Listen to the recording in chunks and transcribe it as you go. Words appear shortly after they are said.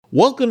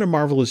Welcome to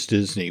Marvelous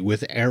Disney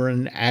with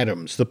Aaron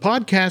Adams, the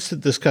podcast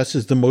that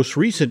discusses the most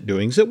recent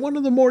doings at one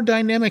of the more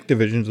dynamic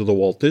divisions of the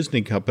Walt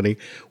Disney Company,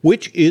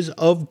 which is,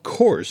 of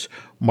course,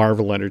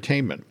 Marvel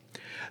Entertainment.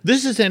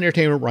 This is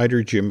entertainment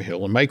writer Jim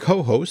Hill, and my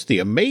co-host, the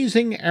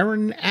amazing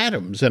Aaron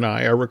Adams, and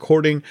I are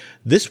recording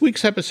this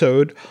week's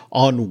episode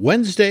on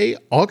Wednesday,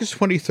 August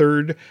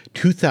 23rd,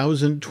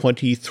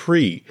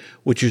 2023,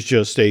 which is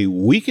just a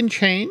week and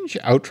change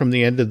out from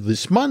the end of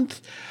this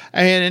month.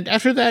 And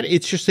after that,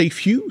 it's just a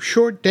few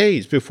short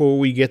days before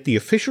we get the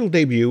official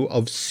debut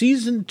of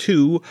Season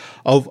 2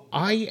 of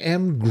I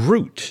Am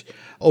Groot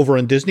over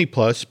on Disney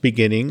Plus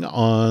beginning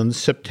on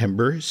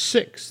September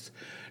 6th.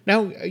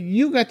 Now,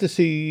 you got to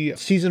see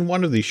Season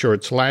 1 of these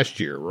shorts last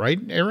year, right,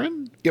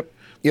 Aaron? Yep.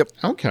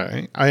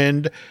 Okay.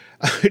 And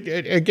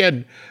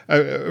again,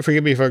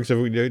 forgive me, folks, if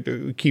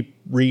we keep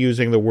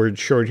reusing the word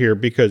short here,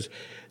 because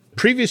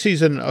previous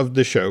season of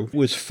the show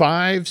was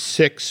 5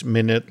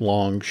 6-minute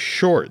long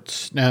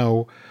shorts.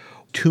 Now,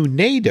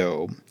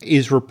 Tornado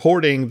is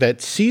reporting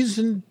that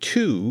season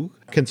 2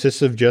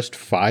 consists of just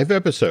 5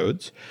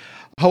 episodes.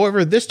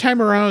 However, this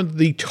time around,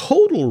 the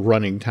total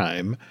running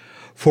time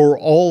for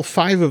all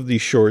 5 of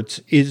these shorts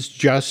is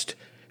just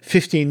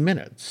 15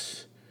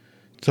 minutes.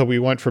 So we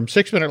went from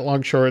 6-minute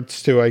long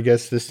shorts to, I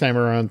guess, this time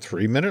around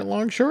 3-minute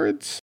long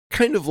shorts.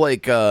 Kind of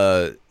like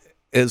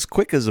as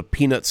quick as a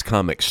Peanuts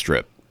comic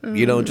strip.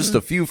 You know, just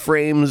a few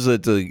frames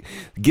to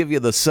give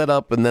you the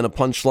setup and then a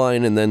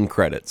punchline and then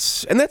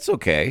credits. And that's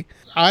okay.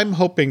 I'm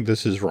hoping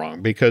this is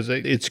wrong because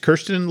it's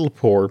Kirsten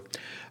Lepore.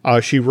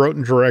 She wrote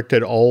and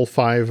directed all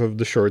 5 of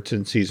the shorts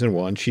in season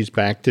 1. She's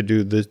back to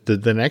do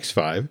the next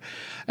 5.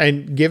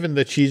 And given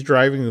that she's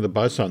driving the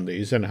bus on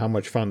these and how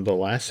much fun the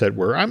last set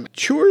were, I'm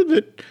sure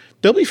that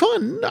they'll be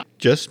fun.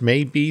 Just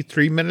maybe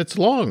 3 minutes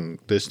long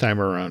this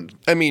time around.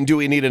 I mean, do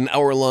we need an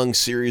hour-long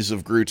series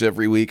of Groot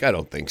every week? I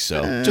don't think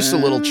so. Just a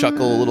little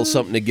chuckle, a little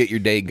something to get your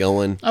day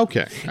going.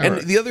 Okay.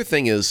 And the other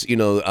thing is, you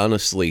know,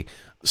 honestly,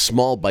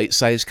 small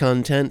bite-sized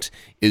content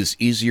is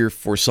easier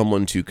for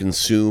someone to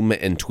consume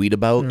and tweet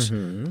about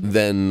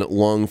than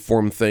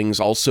long-form things.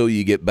 Also,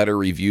 you get better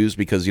reviews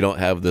because you don't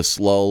have this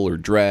lull or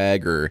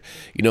drag or,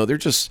 you know,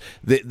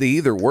 they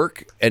either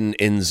work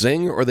and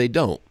zing or they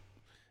don't.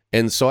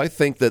 And so I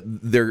think that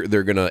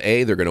they're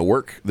gonna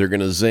work, they're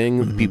gonna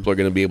zing, people are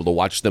gonna be able to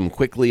watch them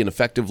quickly and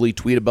effectively,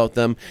 tweet about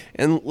them,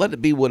 and let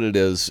it be what it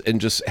is, and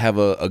just have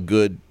a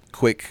good,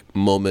 quick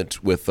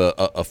moment with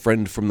a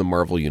friend from the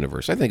Marvel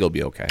Universe. I think it'll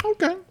be okay.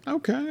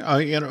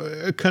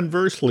 Okay.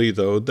 Conversely,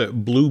 though, the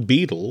Blue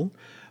Beetle,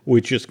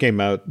 which just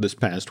came out this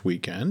past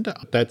weekend,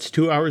 that's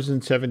 2 hours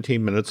and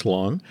 17 minutes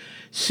long,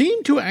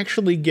 seemed to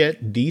actually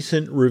get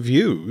decent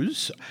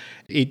reviews.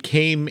 It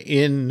came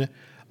in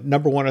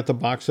number 1 at the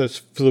box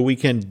office for the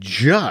weekend,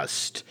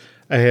 just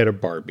ahead of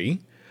Barbie.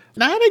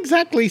 Not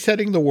exactly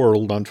setting the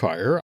world on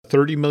fire.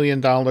 $30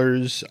 million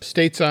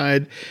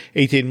stateside,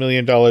 $18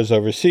 million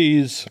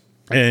overseas.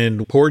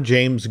 And poor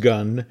James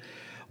Gunn,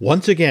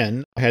 once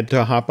again, had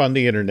to hop on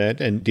the internet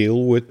and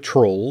deal with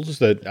trolls.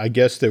 That I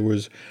guess there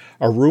was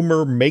a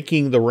rumor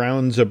making the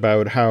rounds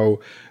about how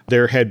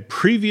there had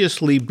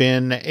previously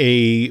been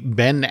a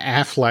Ben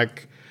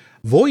Affleck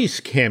voice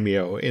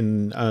cameo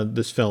in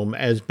this film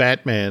as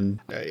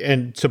Batman,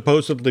 and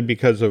supposedly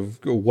because of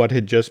what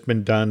had just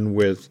been done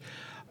with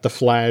The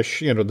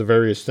Flash, you know, the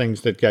various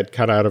things that got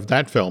cut out of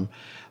that film,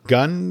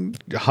 Gunn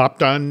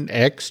hopped on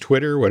X,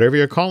 Twitter, whatever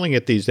you're calling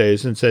it these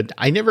days, and said,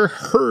 I never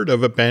heard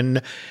of a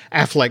Ben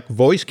Affleck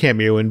voice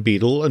cameo in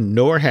Beetle,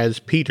 nor has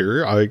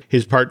Peter,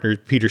 his partner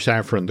Peter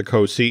Safran, the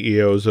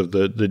co-CEOs of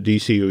the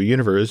DCU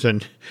universe,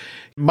 and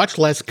much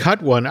less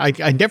cut one.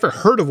 I never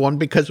heard of one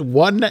because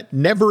one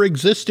never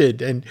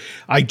existed, and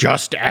I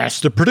just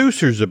asked the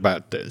producers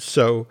about this.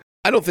 So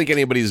I don't think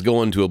anybody's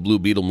going to a Blue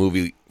Beetle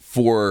movie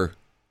for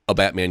a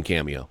Batman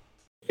cameo.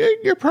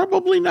 You're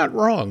probably not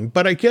wrong,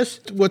 but I guess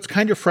what's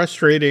kind of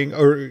frustrating,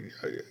 or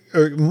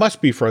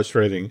must be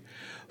frustrating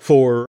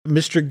for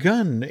Mr.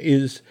 Gunn,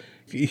 is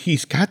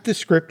he's got the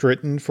script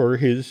written for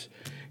his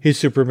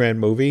Superman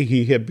movie.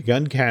 He had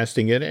begun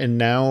casting it, and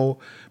now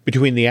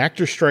between the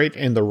actor strike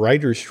and the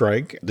writer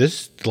strike,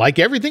 this, like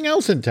everything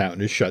else in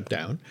town, is shut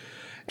down.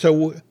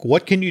 So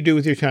what can you do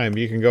with your time?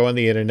 You can go on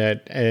the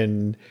internet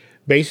and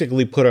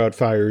basically put out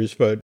fires,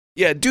 but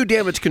yeah, do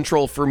damage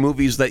control for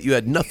movies that you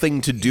had nothing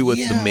to do with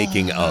the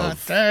making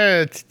of.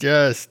 That's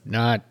just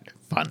not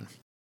fun.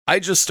 I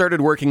just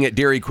started working at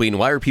Dairy Queen.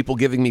 Why are people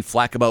giving me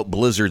flack about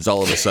blizzards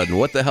all of a sudden?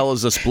 What the hell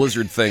is this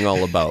blizzard thing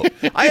all about?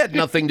 I had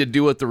nothing to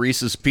do with the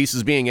Reese's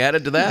Pieces being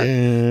added to that.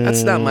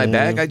 That's not my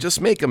bag. I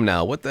just make them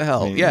now. What the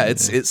hell? Yeah,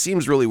 it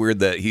seems really weird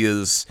that he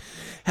is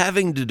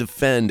having to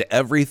defend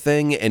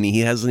everything and he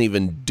hasn't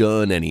even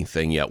done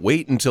anything yet.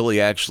 Wait until he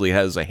actually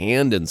has a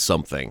hand in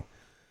something.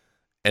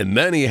 And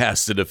then he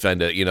has to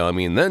defend it, you know. I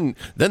mean, then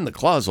the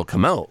claws will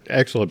come out.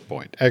 Excellent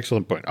point.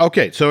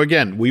 Okay, so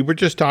again, we were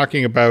just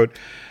talking about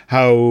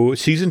how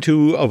season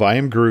 2 of I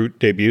Am Groot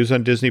debuts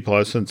on Disney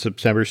Plus on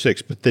September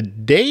 6th. But the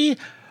day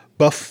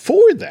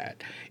before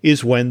that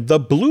is when the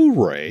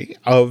Blu-ray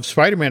of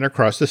Spider-Man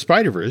Across the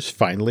Spider-Verse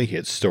finally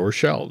hits store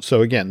shelves.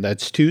 So again,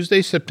 that's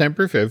Tuesday,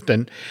 September 5th.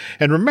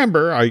 And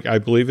remember, I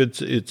believe it's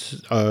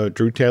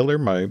Drew Taylor,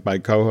 my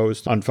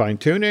co-host on Fine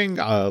Tuning,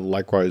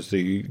 likewise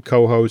the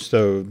co-host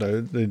of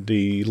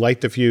the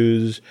Light the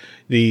Fuse,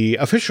 the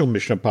official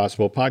Mission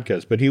Impossible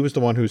podcast. But he was the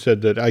one who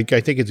said that, I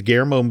think it's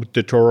Guillermo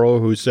del Toro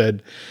who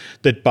said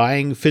that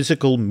buying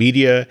physical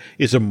media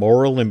is a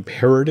moral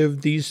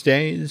imperative these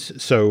days.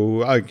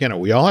 So,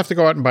 we all have to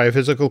go out and buy a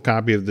physical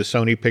copy of the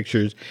Sony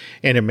Pictures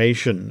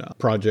animation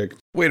project.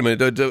 Wait a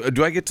minute.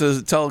 Do I get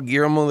to tell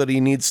Guillermo that he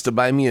needs to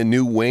buy me a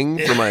new wing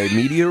for my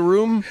media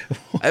room?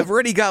 I've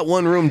already got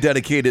one room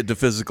dedicated to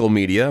physical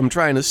media. I'm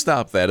trying to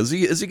stop that. Is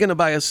he going to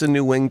buy us a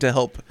new wing to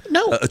help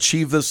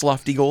achieve this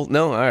lofty goal?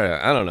 No? All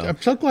right. I don't know.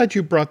 I'm so glad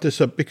you brought this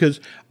up because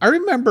I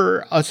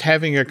remember us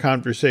having a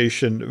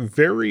conversation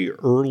very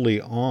early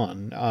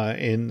on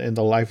in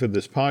the life of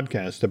this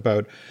podcast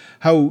about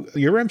how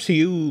your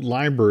MCU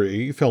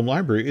library, film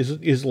library,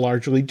 is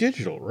largely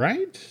digital,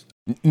 right?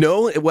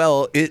 No,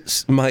 well,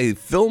 it's my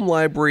film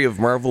library of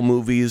Marvel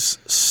movies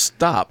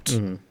stopped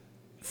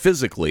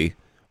physically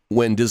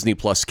when Disney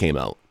Plus came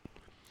out.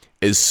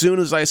 As soon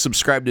as I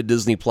subscribed to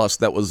Disney Plus,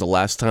 that was the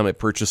last time I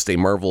purchased a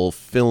Marvel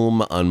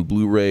film on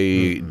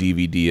Blu-ray,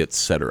 DVD,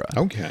 etc.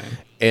 Okay.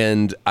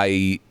 And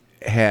I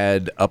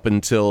had up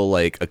until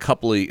like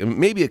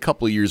maybe a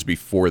couple of years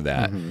before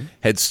that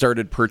had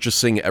started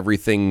purchasing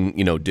everything,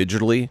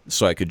 digitally,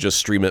 so I could just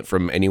stream it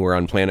from anywhere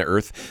on planet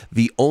Earth.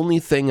 The only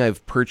thing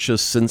I've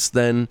purchased since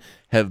then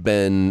have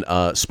been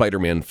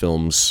Spider-Man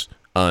films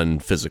on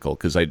physical,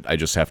 because I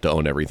just have to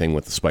own everything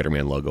with the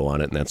Spider-Man logo on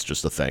it, and that's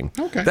just a thing.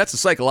 Okay. That's a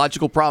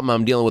psychological problem.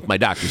 I'm dealing with my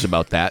doctors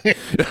about that.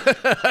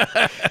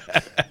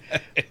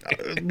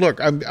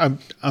 Look,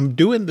 I'm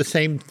doing the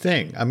same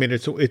thing. I mean,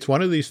 it's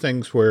one of these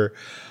things where,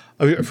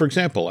 for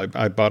example,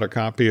 I bought a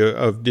copy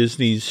of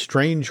Disney's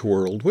Strange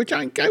World, which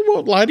I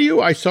won't lie to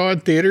you, I saw in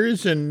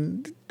theaters,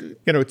 and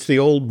it's the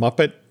old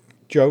Muppet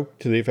joke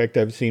to the effect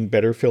I've seen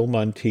better film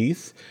on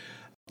teeth.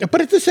 But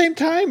at the same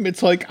time,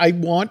 it's like I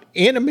want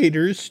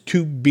animators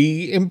to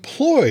be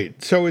employed.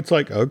 So it's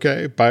like,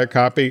 okay, buy a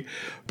copy,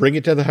 bring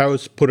it to the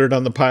house, put it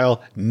on the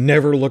pile,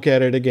 never look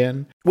at it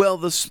again. Well,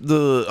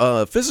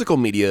 the physical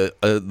media,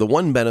 the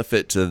one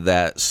benefit to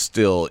that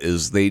still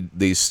is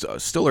they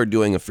still are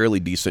doing a fairly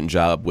decent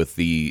job with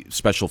the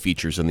special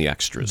features and the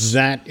extras.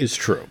 That is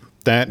true.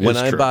 When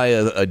I buy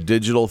a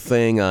digital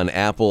thing on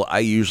Apple,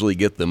 I usually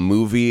get the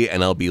movie,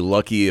 and I'll be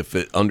lucky if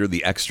under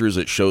the extras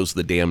it shows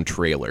the damn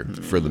trailer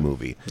for the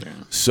movie. Yeah.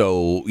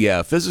 So,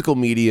 yeah, physical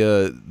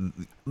media,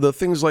 the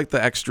things like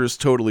the extras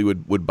totally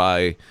would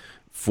buy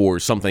for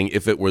something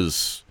if it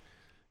was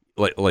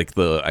like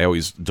I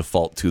always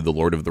default to the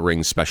Lord of the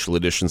Rings special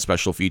edition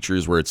special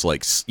features where it's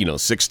like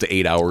 6 to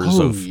 8 hours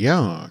of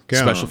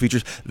special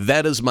features.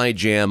 That is my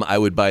jam. I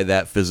would buy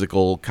that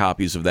physical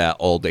copies of that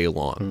all day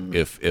long.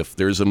 If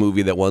there's a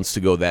movie that wants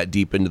to go that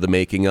deep into the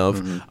making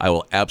of, I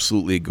will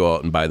absolutely go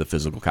out and buy the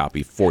physical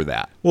copy for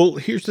that. Well,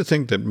 here's the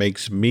thing that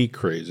makes me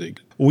crazy.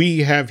 We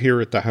have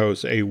here at the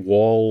house a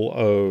wall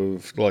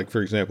of, like,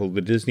 for example,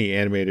 the Disney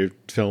animated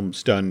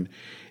films done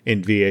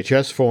in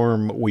VHS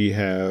form. We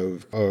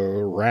have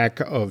a rack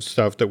of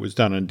stuff that was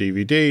done on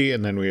DVD,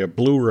 and then we have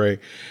Blu-ray.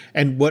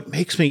 And what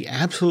makes me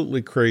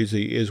absolutely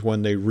crazy is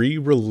when they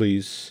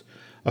re-release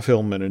a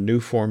film in a new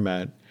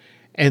format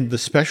and the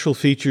special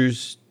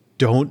features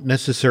don't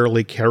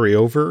necessarily carry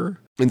over.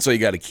 And so you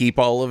got to keep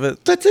all of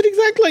it? That's it,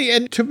 exactly.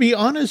 And to be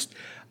honest,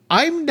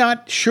 I'm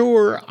not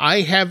sure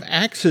I have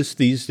access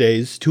these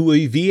days to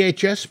a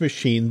VHS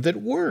machine that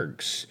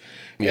works.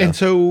 Yeah. And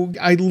so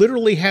I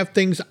literally have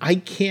things I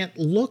can't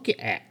look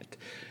at.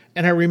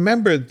 And I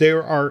remember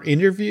there are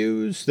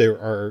interviews, there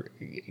are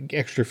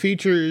extra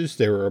features,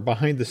 there are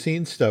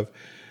behind-the-scenes stuff.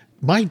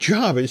 My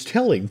job is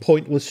telling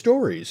pointless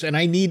stories, and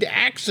I need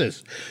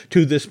access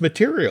to this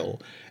material.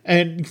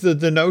 And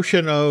the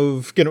notion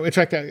of, in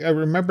fact, I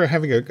remember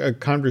having a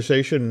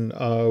conversation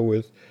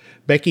with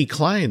Becky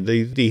Klein,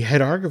 the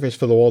head archivist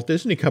for the Walt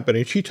Disney Company,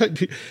 and she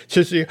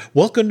says,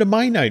 "Welcome to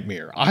my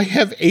nightmare. I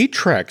have 8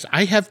 tracks.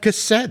 I have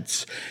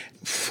cassettes,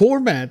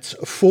 formats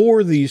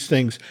for these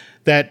things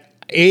that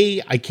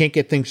A, I can't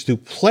get things to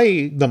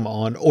play them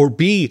on, or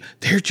B,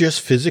 they're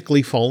just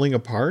physically falling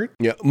apart."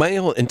 Yeah, my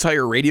whole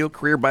entire radio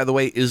career, by the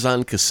way, is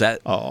on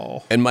cassette.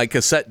 Oh, and my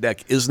cassette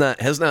deck has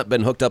not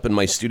been hooked up in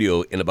my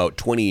studio in about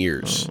 20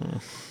 years. Oh.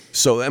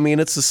 So, I mean,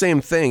 it's the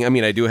same thing. I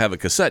mean, I do have a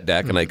cassette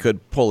deck, and I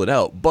could pull it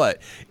out,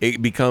 but it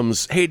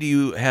becomes, hey, do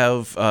you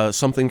have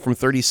something from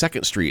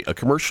 32nd Street, a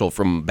commercial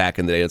from back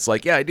in the day? It's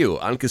like, yeah, I do,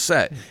 on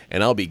cassette,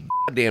 and I'll be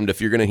damned if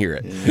you're going to hear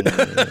it,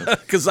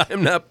 because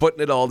I'm not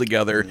putting it all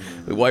together,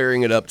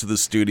 wiring it up to the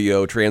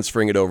studio,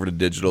 transferring it over to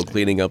digital,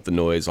 cleaning up the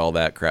noise, all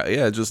that crap.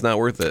 Yeah, it's just not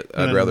worth it.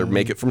 I'd rather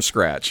make it from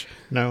scratch.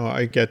 No,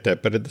 I get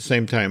that, but at the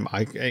same time,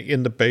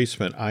 in the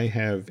basement, I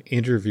have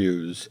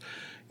interviews.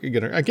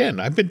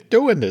 Again, I've been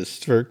doing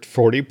this for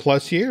 40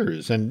 plus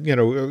years, and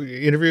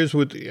interviews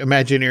with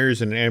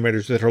Imagineers and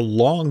animators that are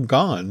long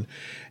gone,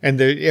 And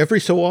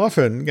every so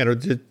often,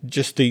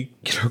 just the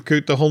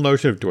whole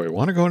notion of, do I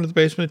want to go into the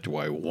basement? Do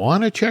I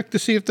want to check to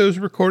see if those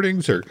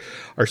recordings are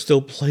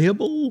still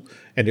playable?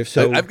 And if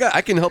so,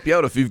 I can help you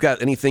out if you've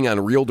got anything on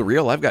reel to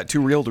reel. I've got 2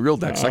 reel to reel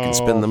decks. I can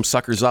spin them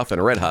suckers off in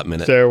a red hot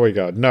minute. There we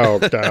go. No.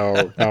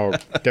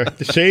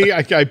 See,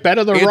 I bet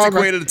on the wrong.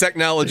 Antiquated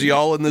technology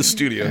all in this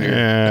studio here.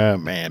 Yeah,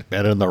 man,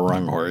 bet on the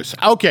wrong horse.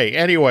 Okay,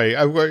 anyway,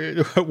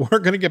 we're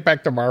going to get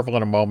back to Marvel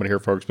in a moment here,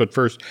 folks. But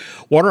first,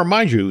 want to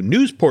remind you,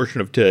 news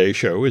portion of today's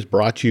show is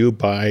brought to you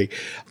by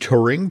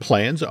Touring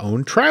Plan's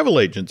own travel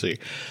agency.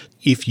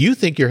 If you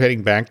think you're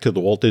heading back to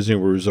the Walt Disney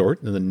World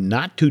Resort in the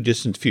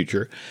not-too-distant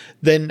future,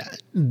 then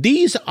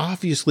these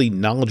obviously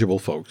knowledgeable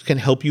folks can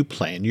help you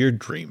plan your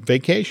dream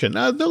vacation.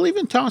 They'll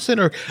even toss in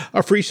a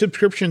free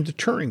subscription to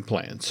Touring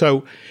Plan.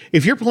 So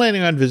if you're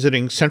planning on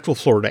visiting Central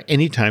Florida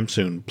anytime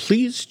soon,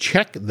 please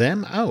check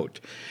them out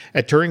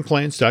at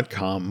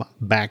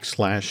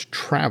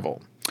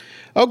touringplans.com/travel.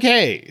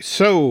 Okay,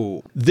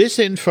 so this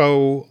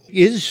info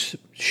is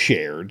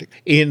shared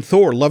in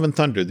Thor: Love and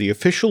Thunder, the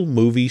official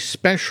movie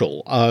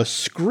special.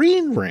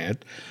 Screen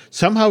Rant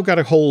somehow got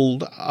a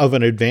hold of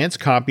an advance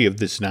copy of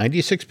this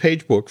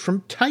 96-page book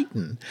from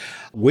Titan,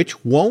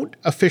 which won't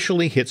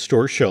officially hit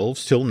store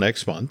shelves till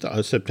next month,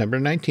 September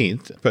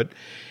 19th. But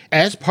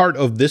as part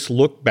of this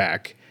look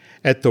back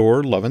at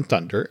Thor: Love and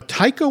Thunder,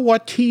 Taika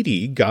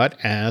Waititi got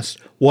asked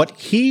what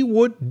he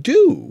would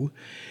do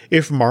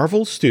if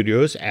Marvel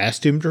Studios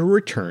asked him to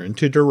return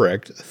to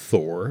direct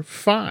Thor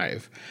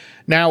 5.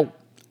 Now,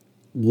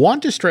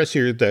 want to stress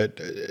here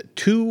that,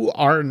 to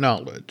our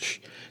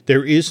knowledge,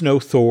 there is no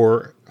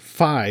Thor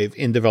 5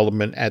 in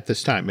development at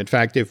this time. In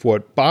fact, if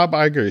what Bob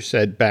Iger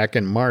said back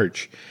in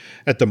March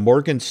at the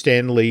Morgan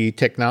Stanley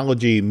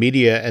Technology,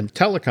 Media, and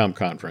Telecom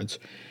Conference,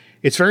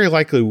 it's very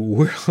likely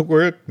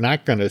we're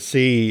not going to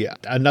see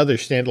another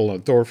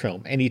standalone Thor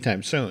film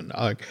anytime soon.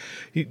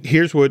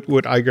 Here's what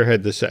Iger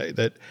had to say,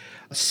 that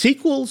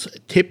sequels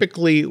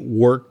typically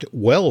worked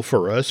well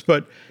for us,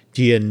 but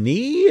do you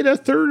need a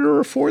third or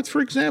a fourth, for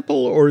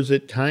example? Or is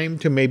it time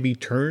to maybe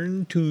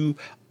turn to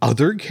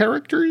other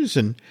characters?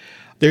 And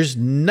there's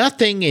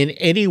nothing in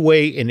any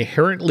way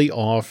inherently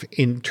off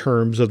in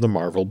terms of the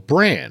Marvel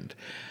brand.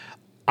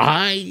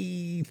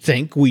 I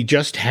think we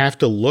just have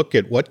to look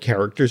at what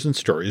characters and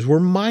stories we're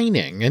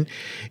mining. And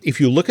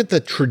if you look at the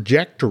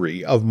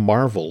trajectory of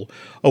Marvel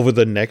over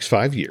the next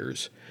 5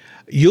 years,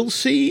 you'll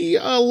see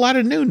a lot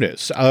of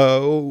newness.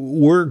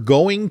 We're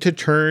going to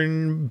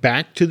turn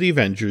back to the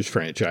Avengers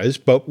franchise,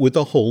 but with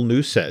a whole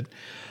new set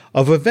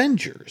of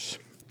Avengers.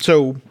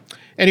 So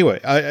anyway,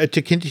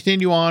 to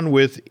continue on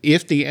with,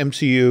 if the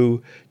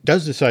MCU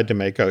does decide to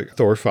make a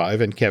Thor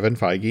 5 and Kevin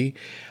Feige,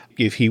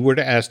 if he were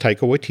to ask Taika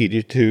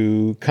Waititi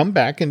to come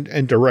back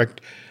and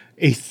direct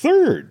a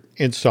third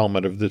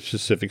installment of the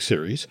specific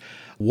series,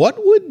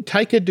 what would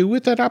Taika do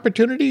with that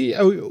opportunity?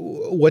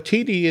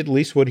 Waititi, at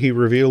least what he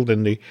revealed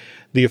in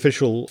the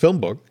official film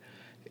book,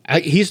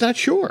 he's not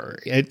sure.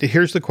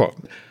 Here's the quote.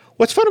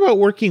 What's fun about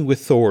working with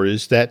Thor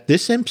is that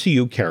this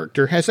MCU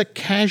character has a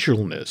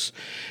casualness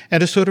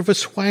and a sort of a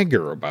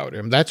swagger about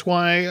him. That's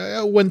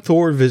why when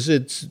Thor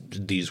visits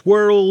these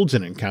worlds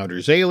and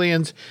encounters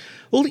aliens,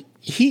 well,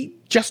 he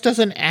just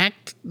doesn't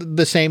act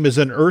the same as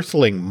an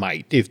Earthling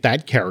might if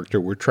that character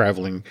were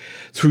traveling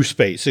through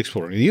space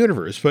exploring the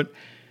universe. But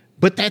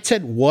that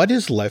said, what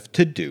is left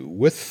to do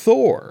with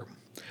Thor?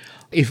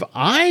 If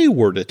I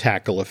were to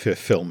tackle a fifth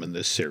film in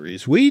this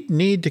series, we'd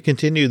need to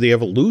continue the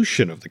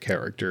evolution of the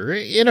character,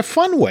 in a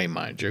fun way,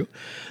 mind you.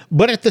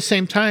 But at the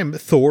same time,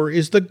 Thor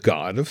is the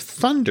god of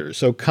thunder,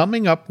 so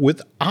coming up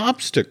with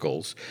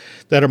obstacles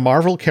that a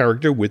Marvel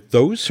character with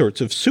those sorts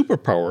of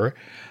superpower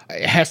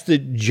has to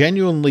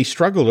genuinely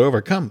struggle to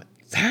overcome,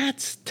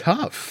 that's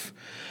tough.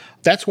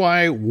 That's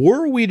why,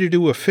 were we to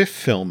do a fifth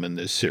film in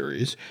this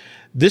series,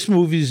 this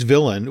movie's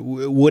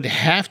villain would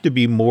have to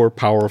be more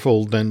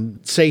powerful than,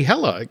 say,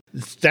 Hela.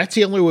 That's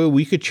the only way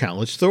we could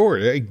challenge Thor,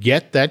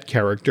 get that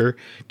character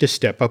to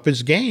step up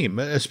his game,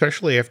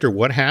 especially after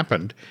what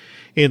happened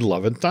in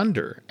Love and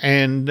Thunder.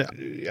 And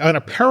on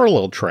a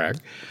parallel track,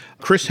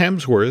 Chris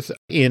Hemsworth,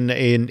 in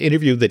an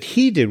interview that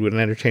he did with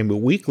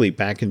Entertainment Weekly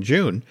back in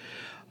June,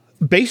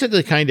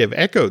 basically kind of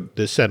echoed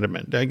this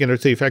sentiment, to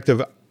the effect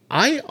of,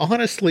 I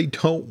honestly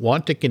don't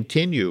want to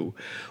continue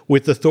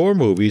with the Thor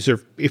movies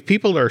if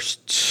people are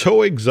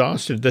so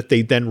exhausted that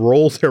they then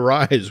roll their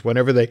eyes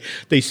whenever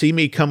they see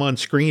me come on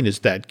screen as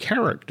that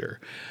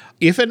character.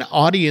 If an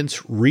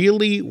audience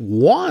really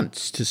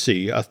wants to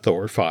see a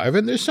Thor 5,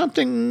 and there's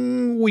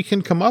something we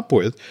can come up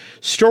with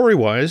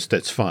story-wise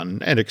that's fun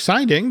and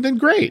exciting, then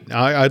great.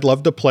 I'd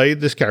love to play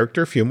this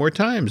character a few more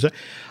times.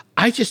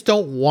 I just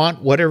don't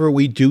want whatever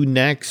we do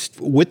next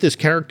with this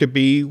character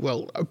be,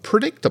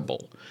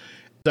 predictable.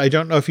 I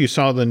don't know if you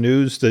saw the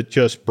news that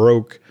just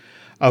broke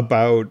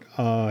about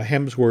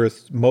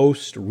Hemsworth's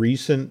most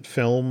recent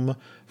film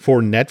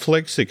for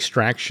Netflix,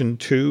 Extraction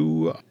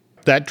 2.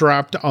 That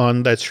dropped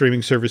on that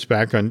streaming service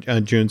back on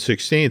June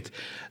 16th.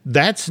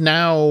 That's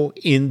now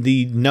in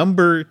the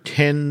number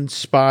 10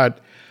 spot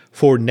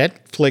for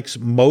Netflix's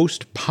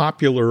most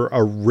popular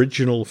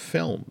original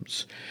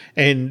films.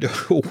 And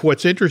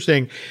what's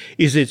interesting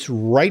is it's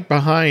right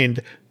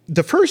behind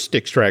the first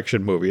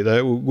Extraction movie,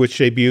 which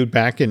debuted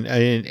back in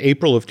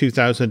April of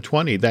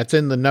 2020. That's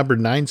in the number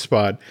 9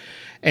 spot.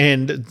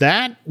 And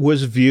that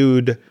was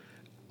viewed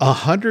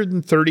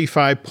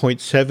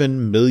 135.7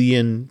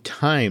 million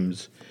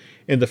times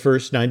in the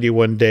first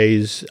 91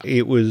 days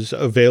it was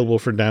available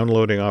for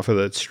downloading off of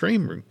that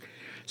streaming.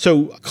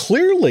 So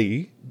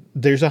clearly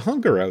there's a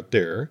hunger out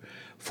there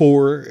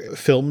for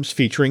films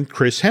featuring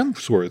Chris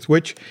Hemsworth,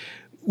 which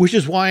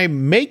is why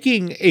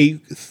making a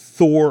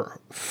Thor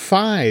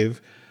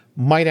 5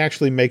 might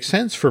actually make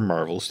sense for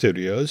Marvel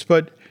Studios.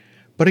 But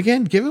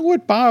again, given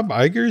what Bob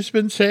Iger's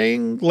been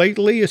saying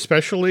lately,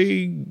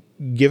 especially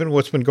given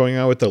what's been going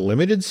on with the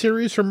limited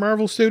series from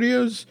Marvel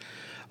Studios,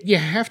 you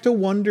have to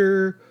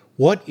wonder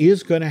what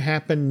is going to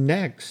happen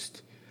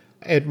next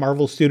at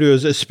Marvel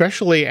Studios,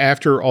 especially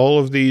after all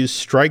of these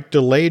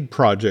strike-delayed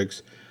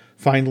projects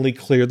finally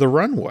clear the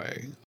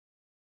runway.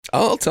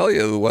 I'll tell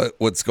you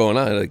what's going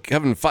on. Like,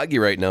 Kevin Feige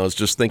right now is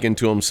just thinking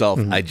to himself,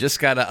 I just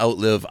got to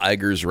outlive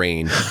Iger's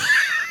reign.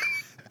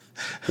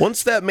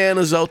 Once that man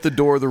is out the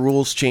door, the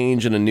rules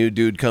change and a new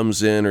dude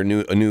comes in, or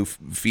a new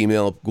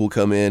female will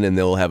come in, and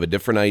they'll have a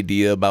different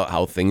idea about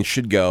how things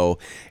should go.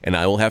 And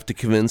I will have to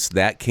convince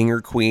that king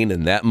or queen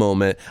in that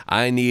moment,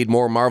 I need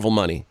more Marvel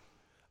money.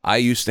 I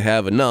used to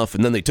have enough,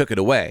 and then they took it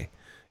away.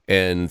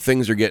 And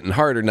things are getting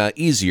harder, not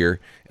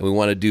easier. And we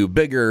want to do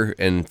bigger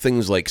and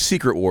things like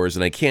Secret Wars,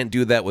 and I can't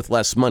do that with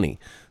less money.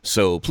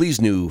 So please,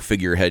 new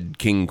figurehead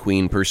king,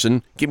 queen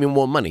person, give me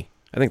more money.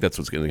 I think that's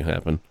what's going to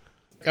happen.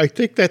 I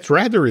think that's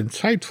rather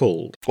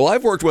insightful. Well,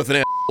 I've worked with an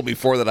asshole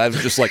before that I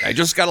was just like, I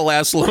just got to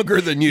last longer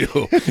than you.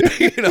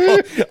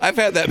 I've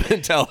had that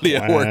mentality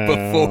at work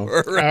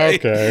before,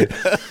 right? Okay.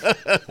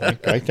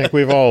 I think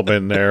we've all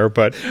been there,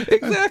 but...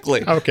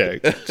 Exactly.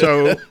 Okay.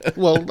 So,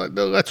 well,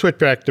 let's switch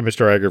back to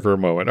Mr. Iger for a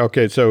moment.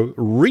 Okay, so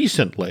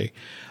recently,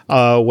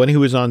 when he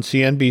was on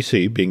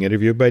CNBC being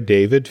interviewed by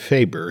David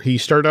Faber, he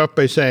started off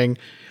by saying,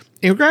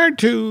 in regard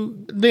to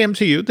the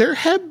MCU, there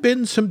have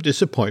been some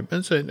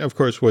disappointments. And, of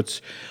course,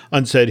 what's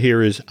unsaid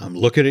here is, I'm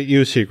looking at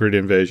you, Secret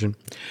Invasion.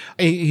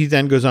 He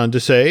then goes on to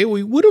say,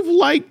 we would have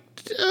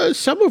liked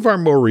some of our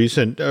more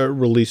recent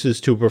releases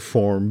to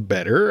perform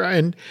better.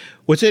 And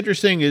what's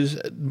interesting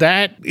is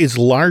that is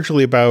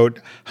largely about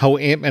how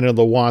Ant-Man and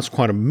the Wasp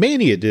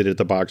Quantumania did at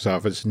the box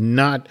office,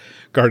 not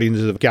Guardians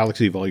of the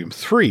Galaxy Volume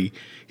 3.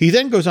 He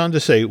then goes on to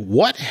say,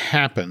 what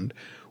happened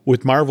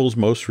with Marvel's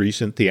most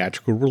recent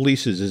theatrical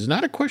releases is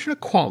not a question of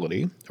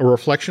quality, a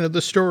reflection of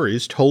the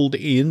stories told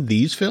in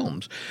these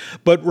films,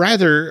 but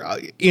rather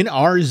in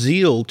our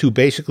zeal to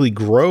basically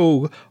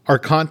grow our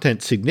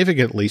content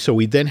significantly so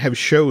we then have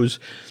shows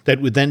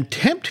that would then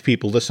tempt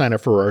people to sign up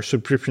for our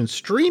subscription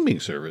streaming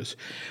service.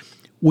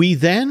 We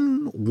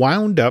then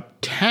wound up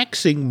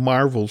taxing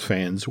Marvel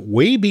fans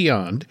way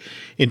beyond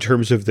in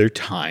terms of their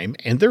time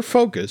and their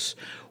focus,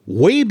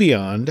 way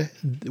beyond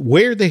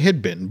where they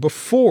had been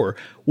before,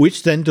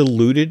 which then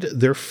diluted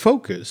their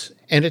focus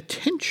and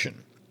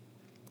attention.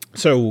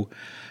 So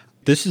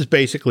this is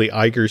basically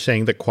Iger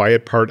saying the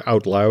quiet part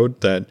out loud,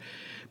 that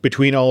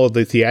between all of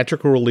the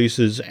theatrical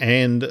releases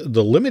and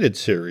the limited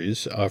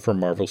series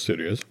from Marvel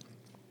Studios,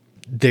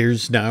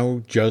 there's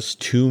now just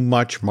too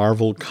much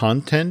Marvel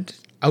content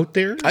out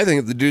there. I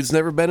think the dude's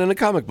never been in a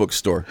comic book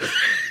store.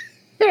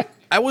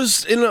 I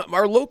was in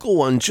our local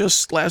one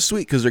just last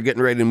week because they're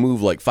getting ready to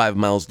move like 5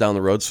 miles down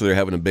the road, so they're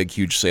having a big,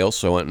 huge sale.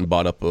 So I went and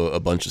bought up a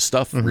bunch of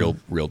stuff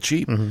real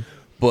cheap.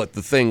 But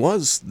the thing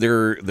was,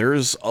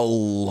 there's a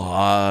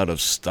lot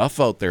of stuff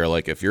out there.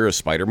 Like if you're a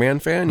Spider-Man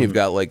fan, you've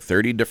got like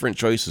 30 different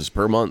choices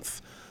per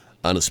month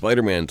on a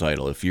Spider-Man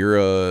title. If you're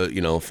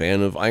a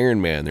fan of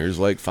Iron Man, there's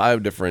like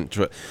 5 different.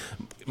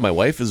 My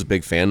wife is a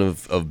big fan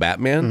of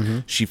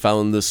Batman. She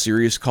found this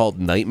series called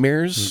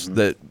Nightmares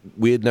that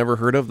we had never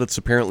heard of, that's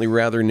apparently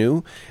rather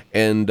new,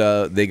 and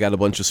they got a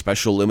bunch of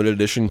special limited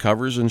edition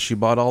covers, and she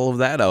bought all of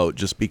that out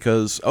just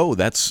because, oh,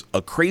 that's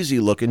a crazy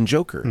looking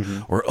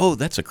Joker, or oh,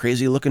 that's a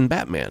crazy looking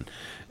Batman.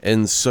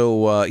 And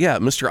so,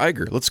 Mr.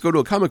 Iger, let's go to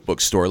a comic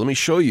book store. Let me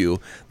show you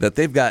that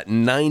they've got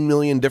 9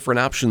 million different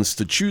options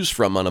to choose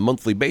from on a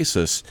monthly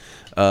basis.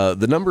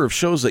 The number of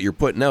shows that you're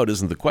putting out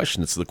isn't the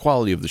question. It's the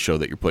quality of the show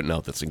that you're putting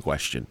out that's in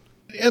question.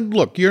 And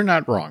look, you're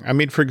not wrong. I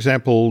mean, for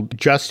example,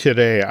 just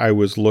today I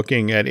was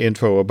looking at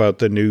info about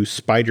the new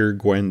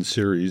Spider-Gwen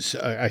series.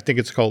 I think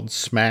it's called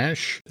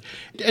Smash.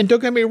 And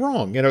don't get me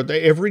wrong,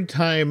 every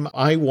time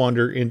I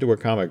wander into a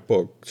comic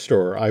book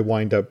store, I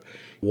wind up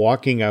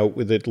walking out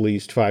with at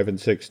least 5 and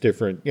 6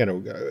 different, it's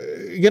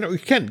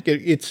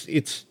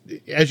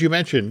as you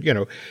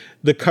mentioned,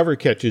 the cover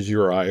catches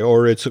your eye,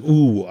 or it's,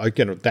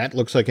 that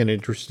looks like an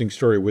interesting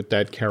story with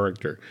that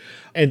character.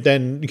 And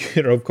then,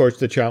 of course,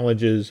 the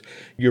challenge is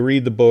you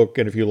read the book,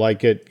 and if you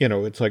like it,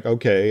 it's like,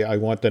 okay, I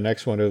want the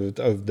next one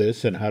of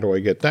this, and how do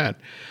I get that?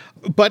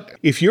 But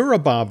if you're a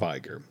Bob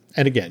Iger,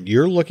 and again,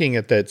 you're looking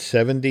at that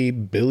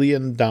 $70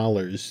 billion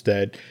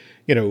that,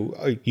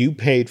 you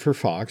paid for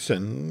Fox,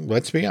 and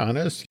let's be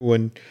honest,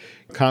 when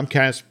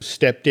Comcast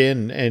stepped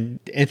in and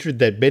entered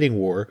that bidding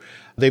war,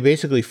 they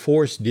basically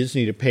forced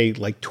Disney to pay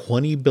like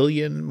 $20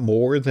 billion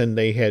more than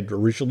they had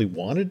originally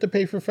wanted to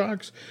pay for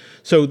Fox.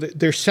 So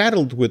they're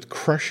saddled with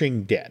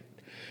crushing debt,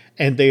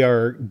 and they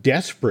are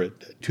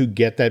desperate to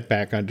get that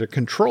back under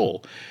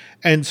control.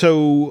 And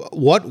so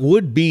what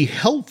would be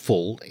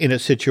helpful in a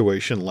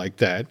situation like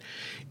that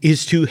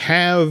is to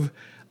have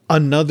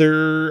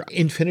another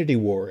Infinity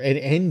War, an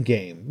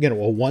Endgame, a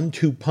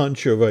 1-2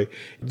 punch of a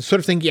sort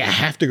of thing you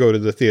have to go to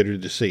the theater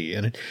to see.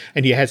 And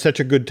you had such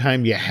a good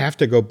time, you have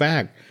to go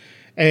back.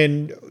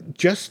 And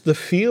just the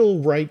feel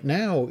right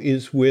now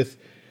is with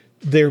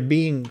there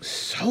being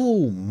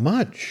so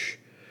much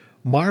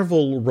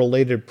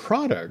Marvel-related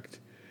product,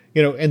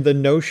 and the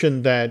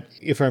notion that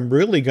if I'm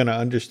really going to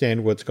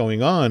understand what's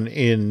going on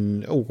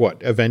in,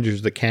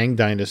 Avengers, the Kang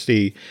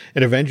Dynasty,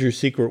 and Avengers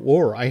Secret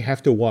War, I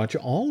have to watch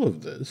all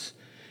of this.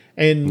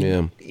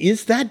 And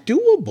is that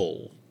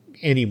doable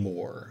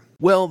anymore?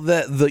 Well,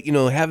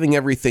 having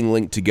everything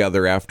linked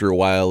together after a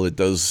while, it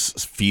does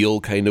feel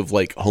kind of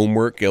like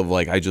homework of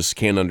like, I just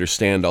can't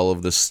understand all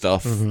of this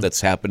stuff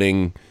that's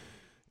happening.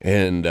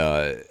 And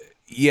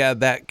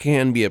that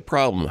can be a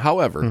problem.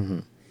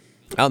 However,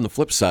 on the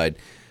flip side,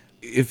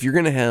 if you're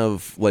going to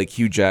have like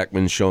Hugh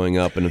Jackman showing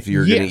up, and if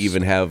you're going to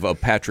even have a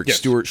Patrick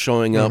Stewart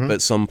showing up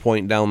at some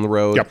point down the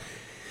road,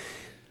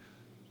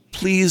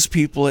 please,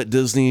 people at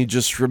Disney,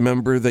 just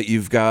remember that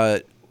you've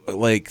got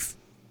like,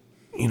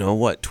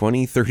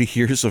 20, 30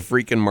 years of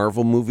freaking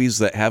Marvel movies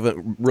that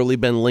haven't really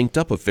been linked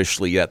up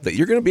officially yet that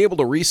you're going to be able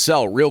to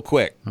resell real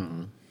quick.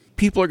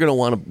 People are going to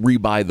want to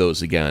rebuy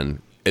those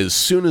again. As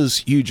soon as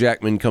Hugh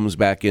Jackman comes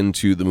back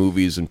into the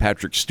movies and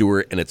Patrick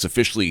Stewart, and it's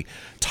officially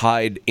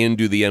tied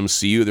into the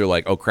MCU, they're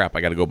like, oh crap, I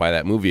got to go buy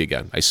that movie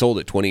again. I sold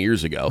it 20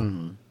 years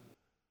ago.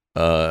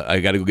 I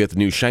got to go get the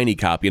new shiny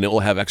copy, and it will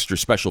have extra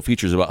special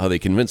features about how they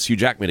convinced Hugh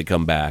Jackman to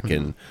come back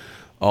and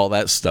all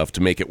that stuff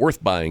to make it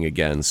worth buying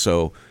again.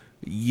 So,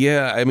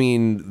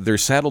 they're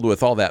saddled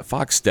with all that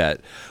Fox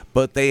debt,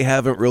 but they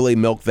haven't really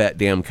milked that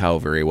damn cow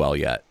very well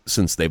yet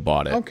since they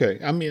bought it. Okay.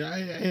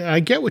 I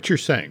get what you're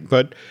saying,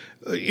 but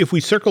if we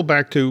circle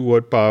back to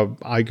what Bob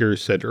Iger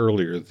said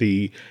earlier,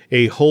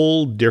 a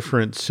whole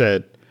different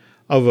set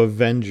of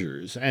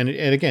Avengers, and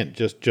again,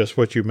 just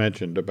what you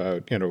mentioned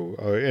about,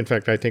 in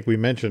fact, I think we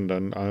mentioned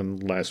on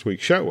last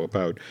week's show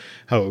about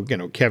how,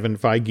 Kevin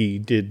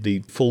Feige did the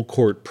full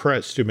court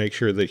press to make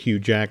sure that Hugh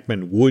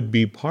Jackman would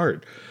be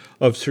part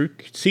of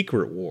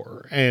Secret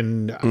War.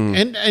 And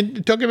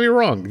don't get me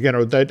wrong,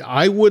 that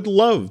I would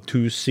love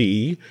to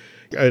see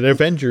an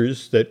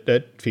Avengers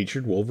that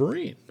featured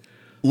Wolverine.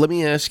 Let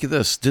me ask you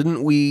this.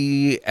 Didn't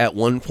we at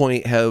one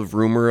point have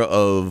rumor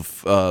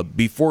of,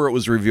 before it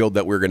was revealed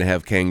that we were going to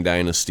have Kang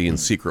Dynasty and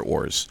Secret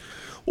Wars,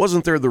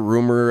 wasn't there the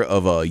rumor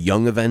of a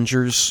Young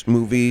Avengers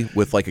movie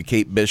with like a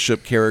Kate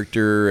Bishop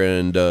character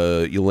and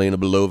Yelena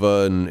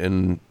Belova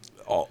and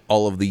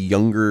all of the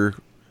younger,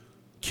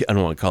 I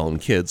don't want to call them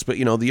kids, but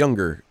the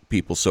younger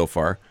people so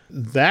far?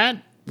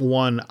 That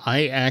one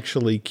I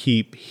actually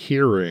keep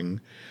hearing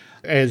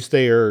as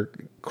they are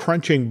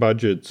crunching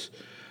budgets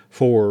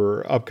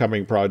for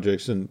upcoming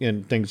projects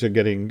and things are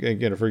getting,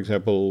 for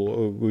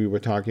example, we were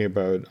talking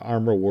about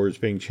Armor Wars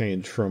being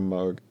changed from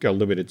a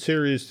limited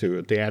series to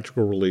a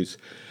theatrical release.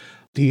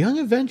 The Young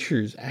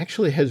Avengers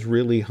actually has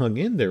really hung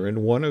in there.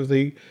 And one of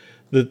the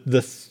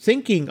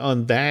thinking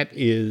on that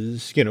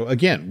is,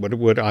 again,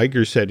 what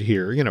Iger said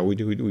here,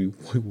 we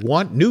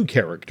want new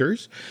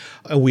characters,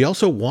 and we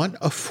also want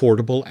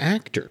affordable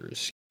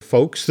actors.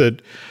 Folks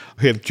that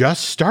have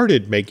just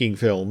started making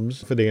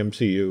films for the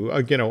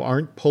MCU,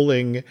 aren't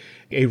pulling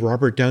a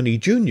Robert Downey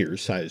Jr.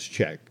 size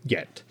check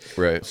yet.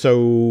 Right.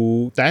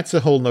 So that's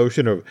the whole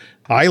notion of,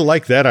 I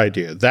like that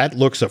idea. That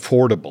looks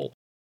affordable.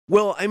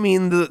 Well,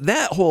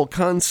 that whole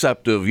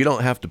concept of you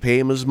don't have to pay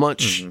him as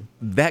much,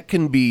 that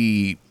can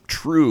be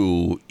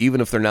true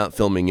even if they're not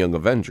filming Young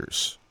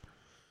Avengers.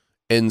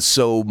 And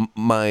so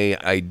my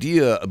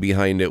idea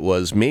behind it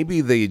was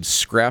maybe they'd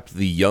scrap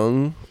the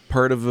young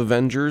part of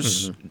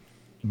Avengers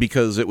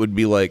because it would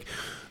be like,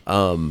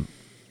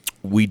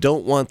 we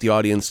don't want the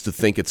audience to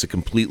think it's a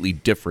completely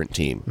different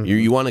team.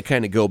 You want to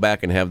kind of go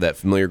back and have that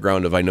familiar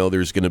ground of, I know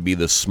there's going to be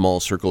this small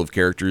circle of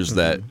characters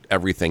that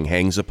everything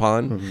hangs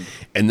upon.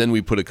 And then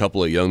we put a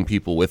couple of young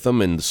people with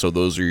them. And so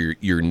those are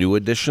your new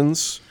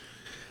additions.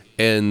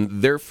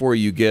 And therefore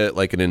you get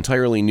like an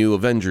entirely new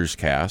Avengers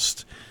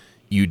cast.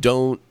 You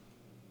don't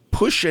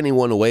push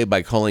anyone away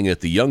by calling it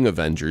the Young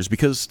Avengers,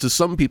 because to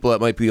some people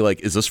that might be like,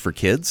 is this for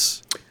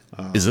kids?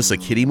 Is this a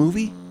kiddie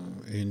movie?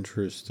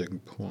 Interesting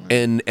point.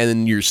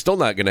 And you're still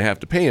not going to have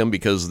to pay them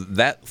because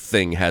that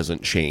thing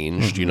hasn't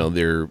changed,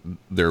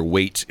 their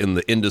weight in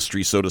the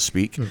industry, so to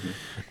speak.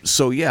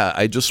 So yeah,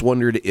 I just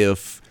wondered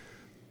if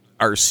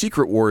our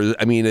Secret Wars,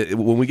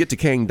 when we get to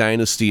Kang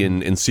Dynasty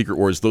and Secret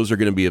Wars, those are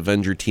going to be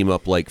Avenger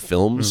team-up like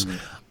films.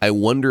 I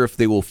wonder if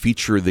they will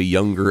feature the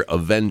younger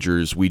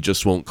Avengers. We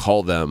just won't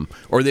call them.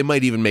 Or they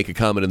might even make a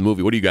comment in the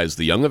movie. What are you guys,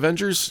 the Young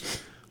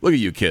Avengers? Look at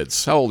you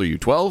kids. How old are you,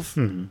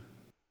 12?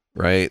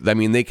 right? I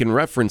mean, they can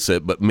reference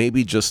it, but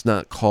maybe just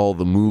not call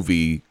the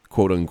movie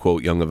quote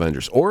unquote Young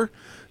Avengers. Or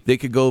they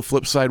could go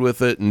flip side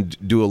with it and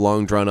do a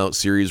long drawn out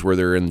series where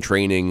they're in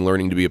training,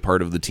 learning to be a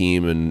part of the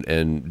team,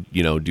 and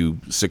do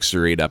 6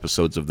 or 8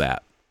 episodes of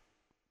that.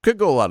 Could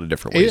go a lot of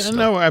different ways. Yeah,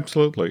 no,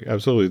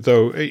 absolutely.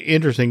 Though,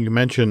 interesting, you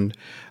mentioned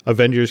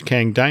Avengers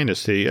Kang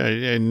Dynasty,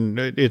 and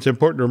it's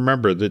important to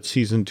remember that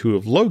season 2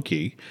 of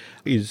Loki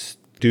is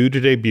due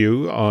to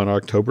debut on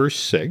October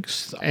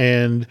 6th,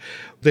 and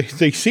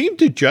they seem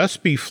to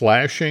just be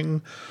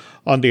flashing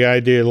on the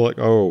idea like,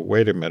 oh,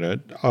 wait a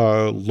minute,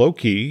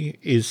 Loki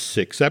is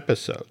 6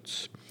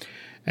 episodes.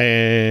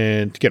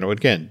 And,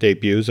 again,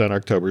 debuts on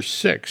October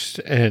 6th,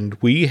 and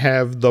we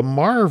have The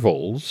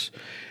Marvels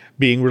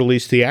being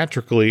released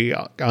theatrically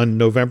on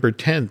November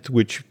 10th,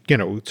 which,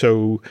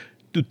 so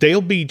they'll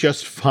be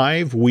just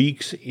 5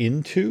 weeks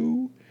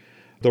into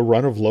the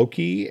run of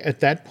Loki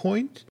at that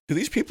point. Do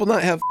these people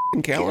not have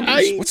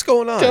calendars? What's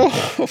going on?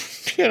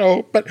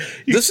 But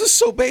this is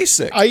so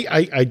basic.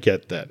 I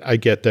get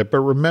that. But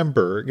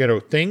remember,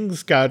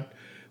 things got,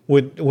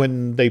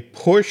 when they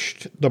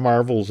pushed the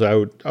Marvels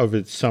out of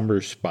its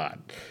summer spot.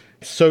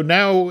 So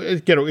now,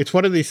 it's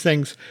one of these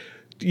things.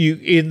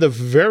 In the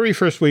very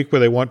first week where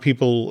they want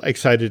people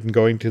excited and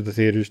going to the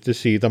theaters to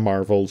see the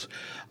Marvels,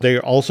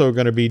 they're also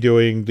going to be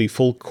doing the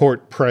full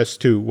court press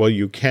to, well,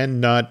 you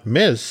cannot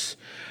miss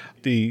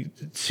the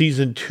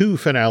season 2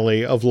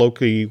 finale of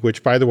Loki,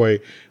 which, by the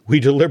way, we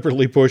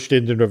deliberately pushed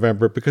into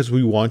November because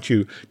we want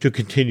you to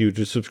continue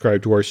to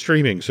subscribe to our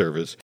streaming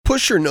service.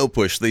 Push or no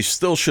push, they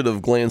still should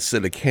have glanced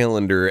at a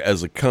calendar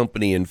as a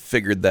company and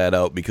figured that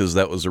out, because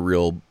that was a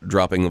real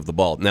dropping of the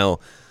ball. Now,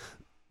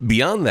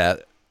 beyond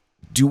that,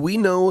 do we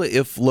know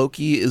if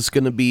Loki is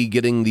going to be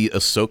getting the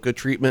Ahsoka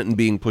treatment and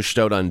being pushed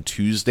out on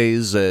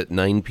Tuesdays at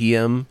 9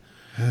 p.m.?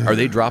 Are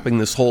they dropping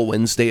this whole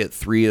Wednesday at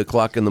 3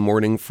 o'clock in the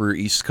morning for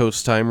East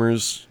Coast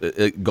timers,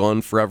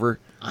 gone forever?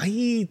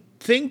 I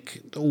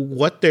think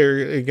what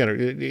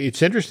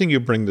it's interesting you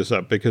bring this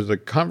up, because the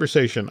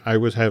conversation I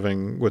was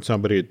having with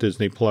somebody at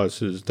Disney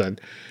Plus is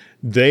that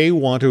they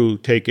want to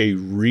take a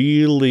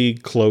really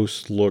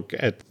close look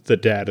at the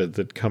data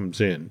that comes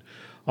in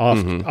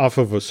off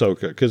of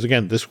Ahsoka. Because,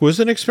 again, this was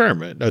an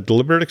experiment, a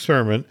deliberate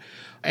experiment,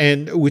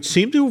 and which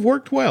seemed to have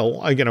worked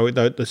well.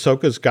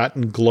 Ahsoka's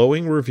gotten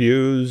glowing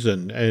reviews,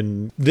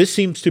 and this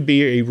seems to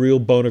be a real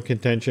bone of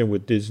contention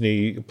with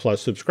Disney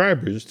Plus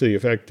subscribers, to the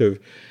effect of,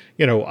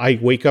 I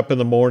wake up in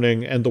the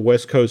morning and the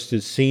West Coast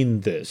has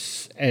seen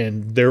this,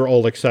 and they're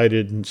all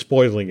excited and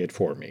spoiling it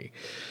for me.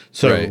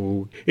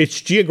 So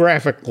It's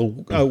geographical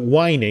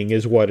whining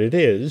is what it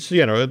is,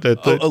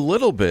 a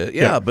little bit,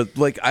 yeah. But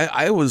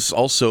I was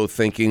also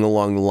thinking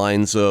along the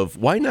lines of,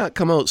 why not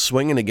come out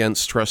swinging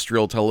against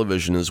terrestrial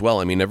television as well?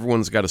 I mean,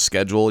 everyone's got a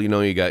schedule.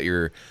 You got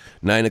your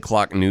 9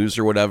 o'clock news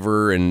or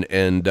whatever, and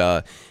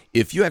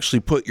if you actually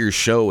put your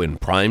show in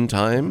prime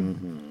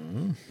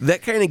time,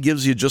 that kind of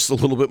gives you just a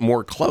little bit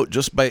more clout,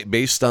 just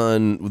based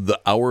on the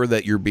hour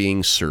that you're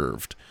being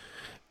served.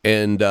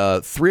 And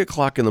 3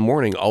 o'clock in the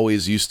morning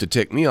always used to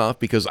tick me off,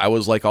 because I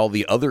was like all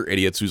the other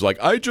idiots who's like,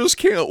 I just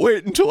can't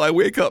wait until I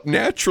wake up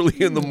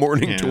naturally in the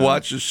morning to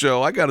watch the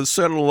show. I got to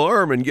set an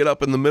alarm and get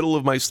up in the middle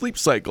of my sleep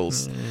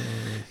cycles.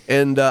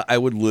 And I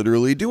would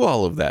literally do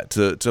all of that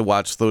to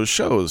watch those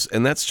shows.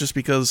 And that's just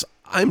because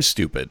I'm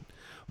stupid.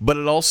 But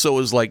it also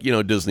is like,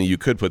 Disney, you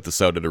could put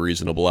this out at a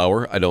reasonable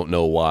hour. I don't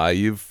know why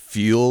you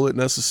feel it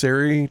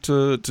necessary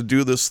to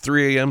do this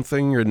 3 a.m.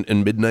 thing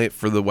and midnight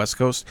for the West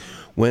Coast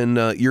when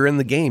you're in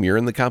the game, you're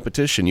in the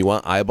competition. You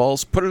want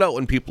eyeballs? Put it out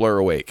when people are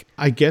awake.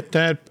 I get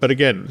that. But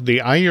again, the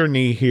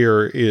irony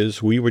here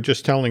is we were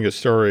just telling a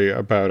story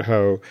about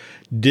how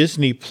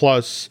Disney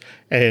Plus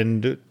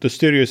and the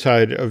studio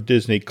side of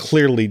Disney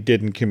clearly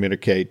didn't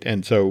communicate.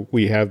 And so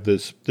we have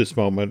this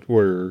moment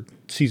where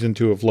season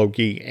 2 of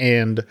Loki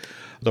and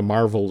the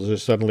Marvels are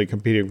suddenly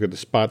competing for the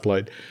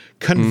spotlight.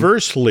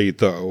 Conversely,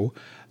 though,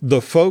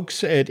 the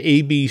folks at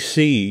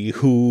ABC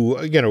who,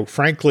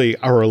 frankly,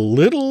 are a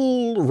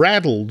little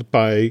rattled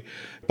by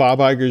Bob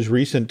Iger's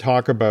recent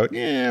talk about,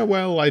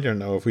 I don't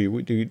know if we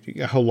would do,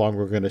 how long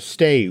we're going to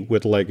stay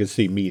with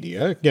legacy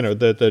media,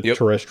 the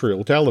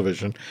terrestrial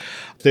television.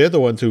 They're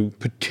the ones who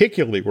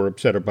particularly were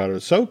upset about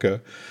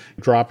Ahsoka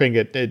dropping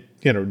it at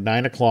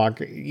 9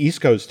 o'clock East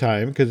Coast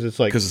time, because it's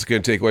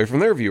going to take away from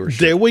their viewership.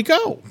 There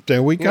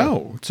we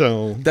go.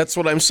 So that's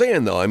what I'm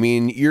saying, though. I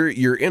mean,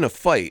 you're in a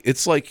fight.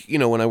 It's like,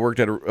 when I worked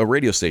at a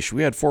radio station,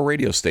 we had 4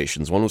 radio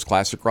stations. One was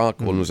classic rock,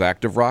 one was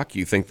active rock.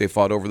 You think they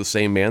fought over the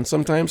same man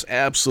sometimes?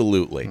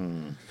 Absolutely.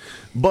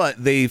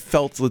 But they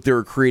felt that they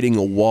were creating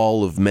a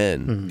wall of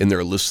men in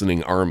their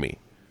listening army,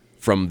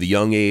 from the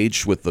young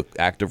age with the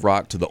active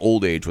rock to the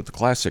old age with the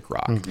classic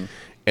rock.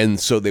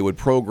 And so they would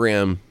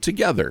program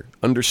together,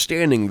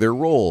 understanding their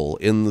role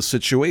in the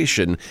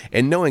situation,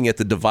 and knowing at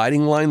the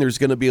dividing line there's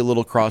going to be a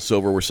little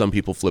crossover where some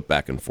people flip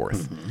back and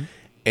forth.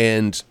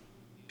 And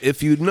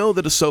if you know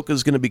that Ahsoka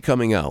is going to be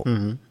coming out,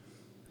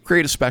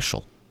 create a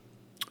special.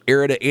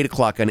 Air it at 8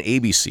 o'clock on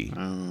ABC.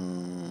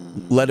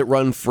 let it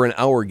run for an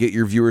hour, get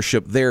your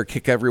viewership there,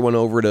 kick everyone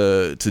over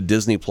to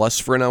Disney Plus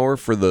for an hour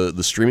for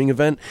the streaming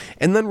event,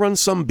 and then run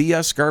some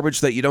BS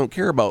garbage that you don't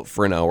care about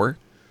for an hour,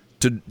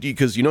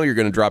 because you know you're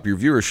going to drop your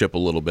viewership a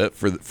little bit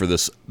for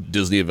this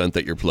Disney event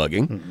that you're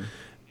plugging,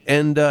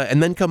 and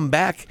then come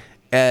back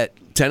at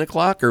 10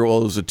 o'clock, or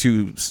well, it was a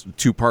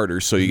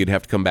two-parter, so you'd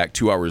have to come back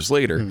 2 hours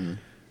later.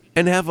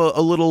 And have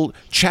a little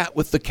chat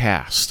with the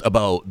cast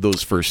about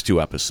those first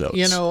 2 episodes.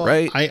 You know,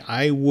 right?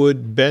 I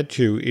would bet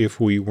you if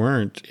we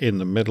weren't in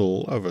the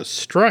middle of a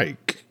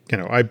strike,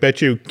 I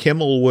bet you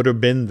Kimmel would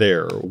have been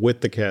there with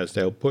the cast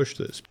to help push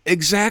this.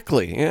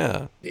 Exactly,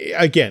 yeah.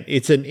 Again,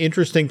 it's an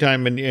interesting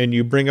time, and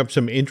you bring up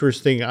some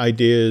interesting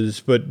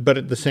ideas, but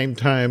at the same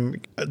time,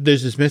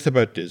 there's this myth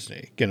about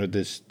Disney,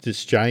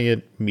 this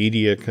giant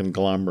media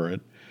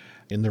conglomerate.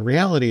 And the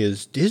reality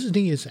is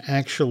Disney is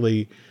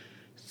actually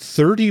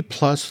 30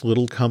 plus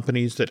little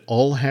companies that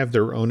all have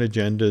their own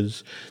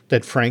agendas,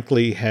 that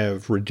frankly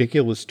have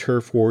ridiculous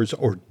turf wars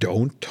or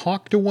don't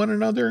talk to one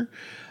another.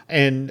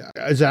 And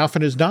as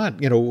often as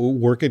not,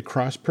 work at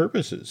cross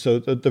purposes. So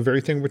the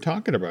very thing we're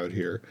talking about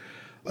here.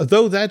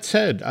 Though that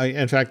said,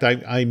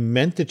 I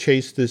meant to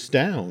chase this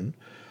down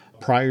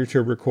prior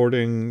to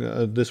recording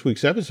this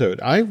week's episode.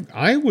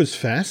 I was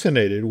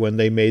fascinated when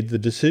they made the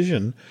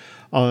decision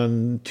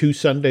on 2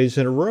 Sundays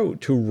in a row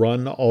to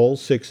run all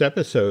 6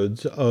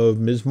 episodes of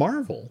Ms.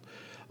 Marvel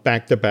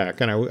back to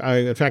back. And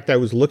I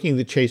was looking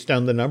to chase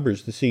down the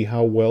numbers to see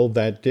how well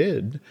that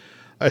did,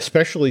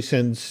 especially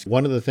since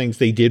one of the things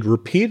they did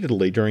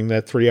repeatedly during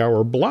that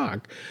 3-hour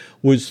block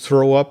was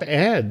throw up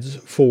ads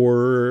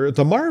for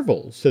the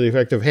Marvels to the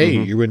effect of, hey,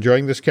 you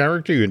enjoying this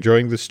character? You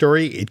enjoying the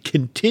story? It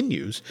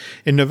continues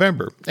in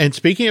November. And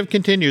speaking of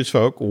continues,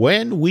 folk,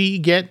 when we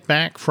get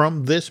back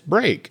from this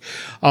break,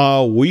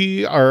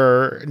 we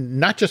are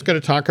not just going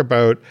to talk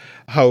about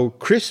how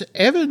Chris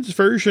Evans'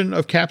 version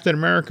of Captain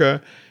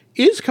America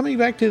is coming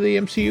back to the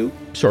MCU,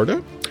 sort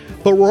of,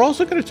 but we're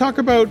also going to talk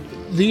about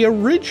the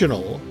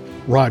original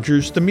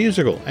Rogers the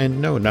Musical.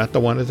 And no, not the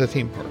one at the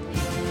theme park.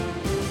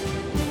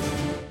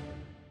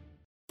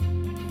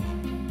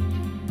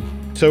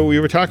 So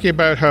we were talking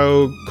about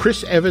how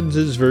Chris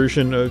Evans'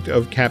 version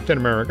of Captain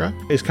America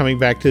is coming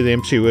back to the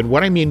MCU. And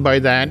what I mean by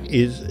that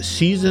is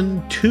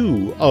season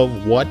 2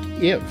 of What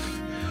If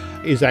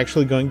is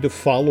actually going to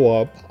follow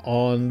up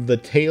on the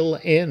tail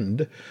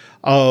end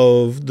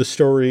of the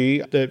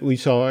story that we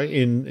saw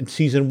in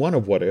season 1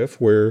 of What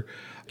If, where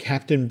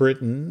Captain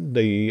Britain,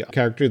 the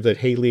character that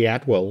Haley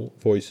Atwell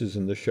voices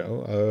in the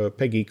show,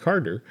 Peggy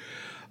Carter,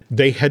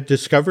 they had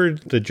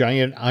discovered the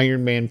giant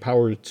Iron Man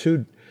powered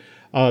suit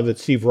that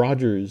Steve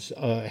Rogers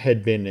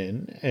had been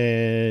in.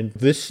 And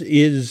this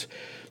is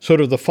sort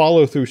of the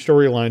follow-through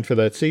storyline for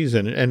that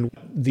season. And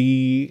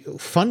the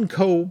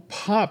Funko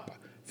Pop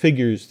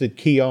figures that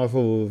key off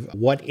of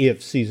What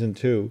If Season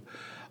 2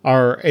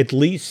 are at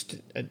least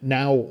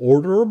now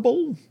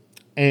orderable.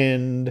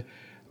 And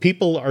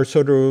people are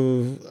sort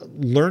of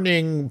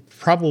learning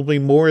probably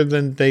more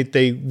than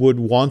they would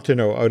want to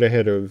know out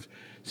ahead of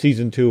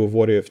Season 2 of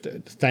What If,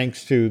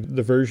 thanks to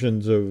the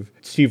versions of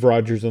Steve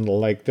Rogers and the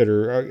like that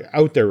are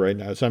out there right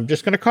now. So I'm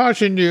just going to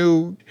caution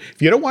you,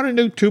 if you don't want to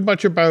know too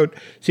much about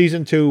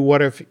Season 2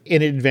 What If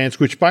in advance,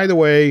 which, by the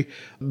way,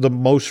 the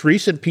most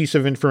recent piece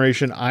of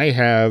information I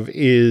have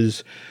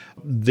is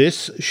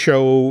this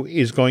show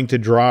is going to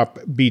drop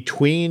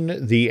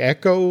between the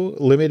Echo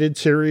limited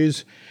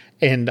series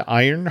and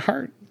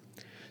Ironheart.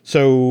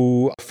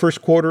 So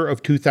first quarter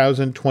of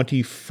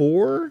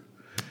 2024.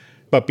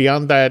 But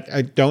beyond that,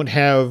 I don't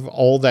have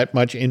all that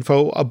much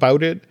info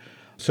about it.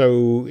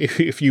 So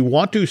if you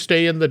want to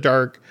stay in the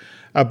dark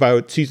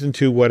about Season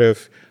 2 What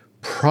If,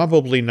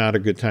 probably not a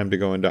good time to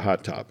go into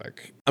Hot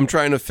Topic. I'm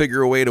trying to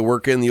figure a way to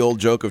work in the old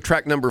joke of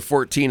track number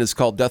 14 is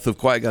called Death of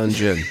Qui-Gon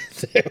Jinn.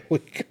 There we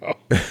go.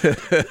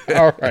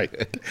 All right.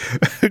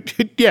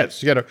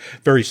 Yes,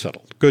 very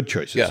subtle. Good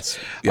choices. Yes.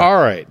 Yeah.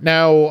 All right.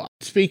 Now,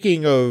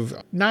 speaking of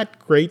not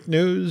great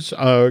news,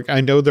 I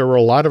know there were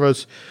a lot of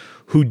us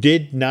who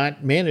did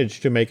not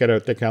manage to make it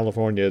out to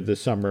California this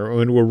summer.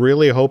 And we're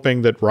really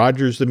hoping that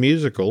Rogers the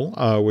Musical,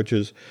 which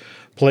is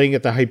playing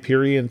at the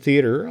Hyperion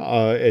Theater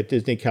at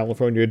Disney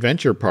California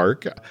Adventure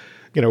Park,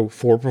 4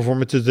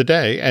 performances a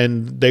day.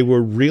 And they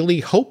were really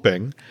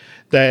hoping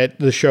that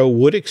the show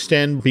would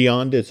extend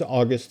beyond its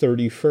August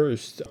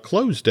 31st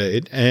close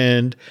date.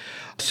 And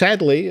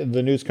sadly,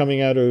 the news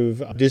coming out of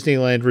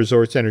Disneyland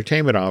Resorts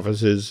Entertainment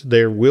Office is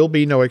there will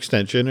be no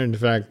extension. In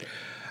fact,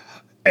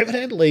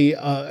 evidently,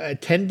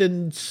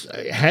 attendance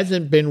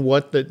hasn't been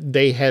what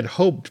they had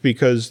hoped,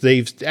 because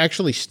they've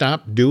actually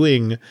stopped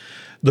doing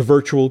the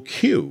virtual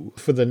queue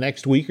for the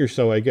next week or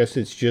so. I guess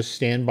it's just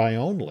standby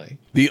only.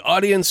 The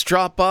audience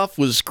drop-off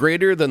was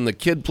greater than the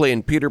kid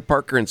playing Peter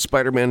Parker and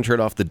Spider-Man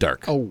Turn Off the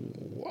Dark. Oh,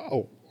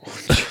 wow.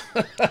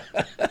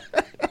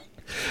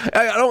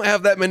 I don't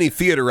have that many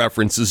theater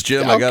references,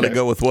 Jim. Okay. I got to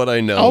go with what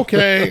I know.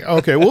 Okay.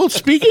 Well,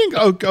 speaking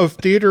of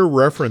theater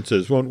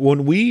references,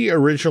 when we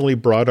originally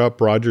brought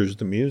up Rogers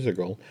the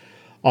Musical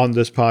on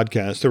this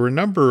podcast, there were a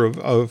number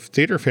of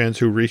theater fans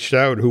who reached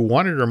out who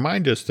wanted to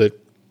remind us that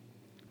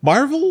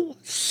Marvel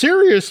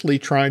seriously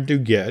tried to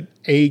get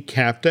a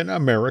Captain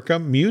America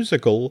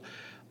musical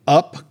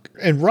up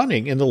and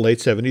running in the late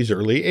 70s,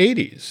 early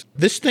 80s.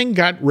 This thing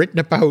got written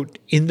about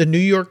in the New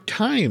York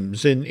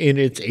Times in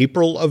its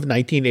April of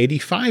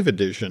 1985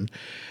 edition.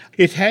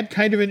 It had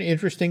kind of an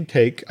interesting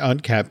take on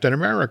Captain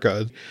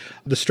America.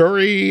 The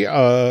story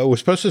was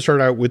supposed to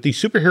start out with the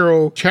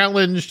superhero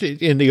challenged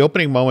in the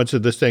opening moments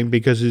of this thing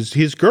because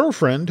his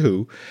girlfriend,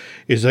 who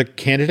is a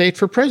candidate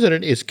for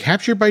president, is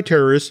captured by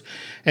terrorists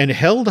and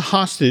held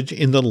hostage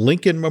in the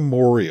Lincoln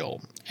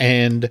Memorial.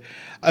 And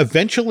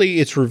eventually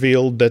it's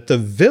revealed that the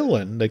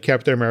villain that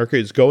Captain America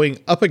is going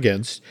up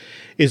against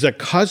is a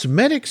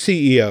cosmetic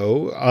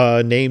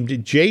CEO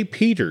named Jay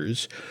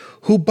Peters,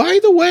 who, by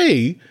the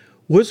way,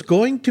 was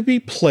going to be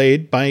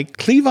played by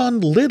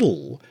Cleavon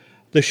Little,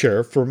 the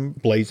sheriff from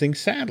Blazing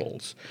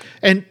Saddles.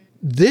 And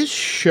this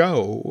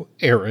show,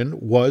 Aaron,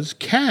 was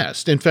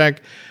cast. In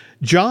fact,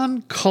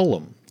 John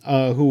Cullum,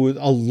 who was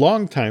a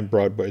longtime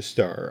Broadway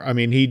star. I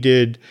mean, he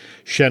did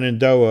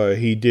Shenandoah.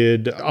 He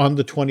did On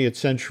the 20th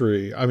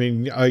Century. I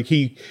mean,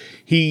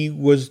 he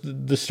was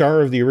the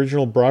star of the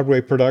original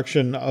Broadway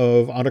production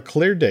of On a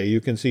Clear Day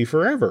You Can See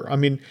Forever. I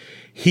mean,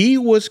 he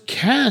was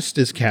cast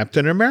as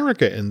Captain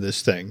America in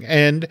this thing.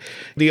 And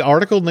the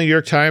article in the New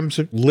York Times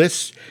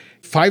lists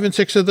 5 and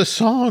 6 of the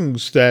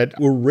songs that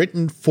were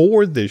written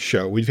for this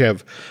show. We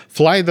have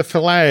Fly the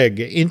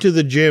Flag, Into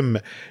the Gym,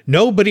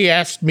 Nobody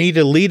Asked Me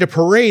to Lead a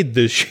Parade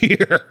this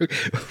year.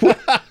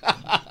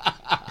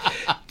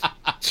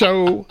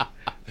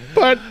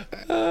 But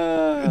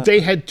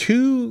they had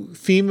 2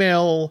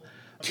 female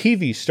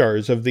TV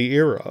stars of the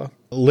era,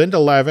 Linda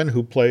Lavin,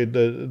 who played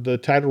the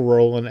title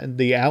role in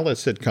the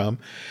Alice sitcom,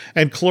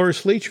 and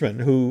Cloris Leachman,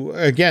 who,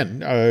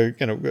 again, a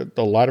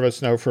lot of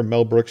us know from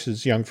Mel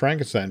Brooks's Young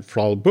Frankenstein,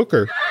 Frau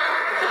Booker.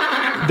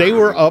 They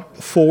were up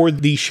for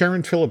the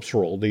Sharon Phillips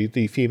role,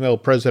 the female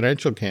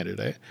presidential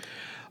candidate.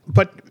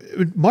 But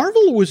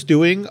Marvel was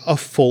doing a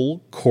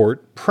full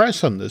court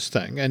press on this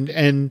thing.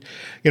 And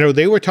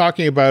they were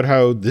talking about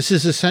how this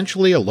is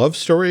essentially a love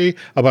story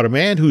about a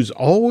man who's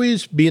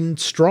always been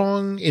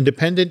strong,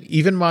 independent,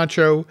 even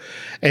macho,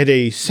 and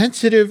a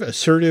sensitive,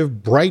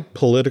 assertive, bright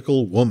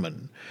political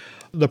woman.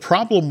 The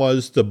problem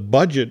was the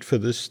budget for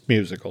this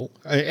musical.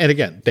 And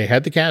again, they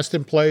had the cast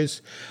in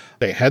place.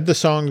 They had the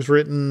songs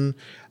written,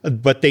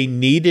 but they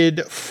needed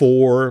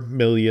 $4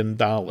 million.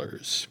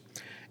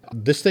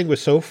 This thing was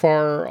so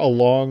far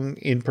along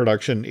in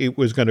production, it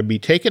was going to be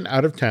taken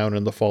out of town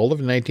in the fall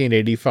of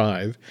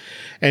 1985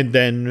 and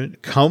then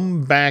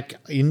come back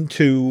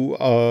into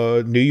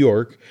New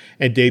York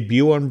and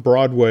debut on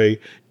Broadway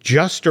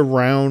just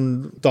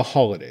around the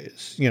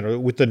holidays,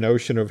 with the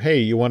notion of, hey,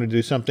 you want to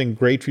do something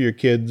great for your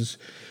kids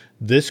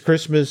this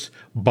Christmas,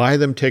 buy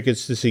them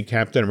tickets to see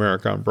Captain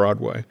America on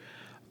Broadway.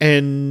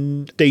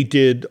 And they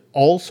did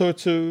all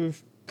sorts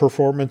of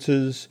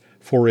performances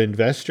for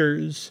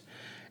investors,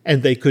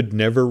 and they could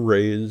never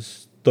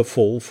raise the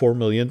full $4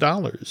 million.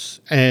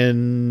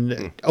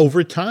 And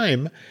over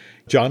time,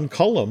 John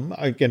Cullum,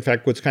 in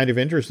fact, what's kind of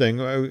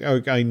interesting,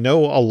 I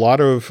know a lot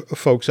of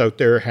folks out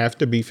there have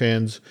to be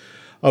fans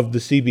of the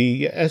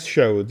CBS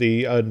show,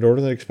 the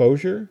Northern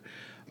Exposure.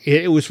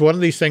 It was one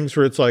of these things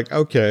where it's like,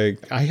 okay,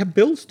 I have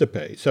bills to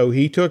pay. So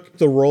he took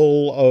the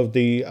role of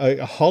the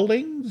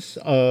Hollings,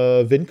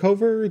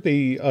 Vincover.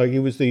 He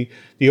was the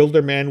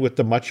older man with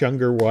the much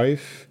younger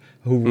wife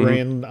who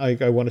ran,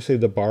 I want to say,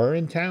 the bar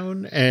in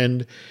town.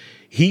 And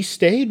he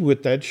stayed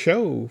with that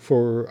show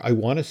for, I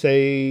want to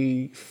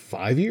say,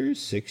 5 years,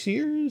 6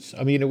 years.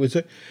 I mean, it was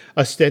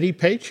a steady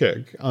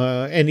paycheck.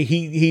 And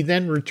he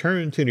then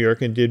returned to New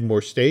York and did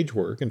more stage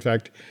work. In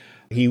fact,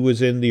 he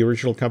was in the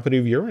original company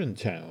of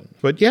Urinetown.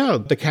 But yeah,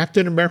 the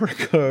Captain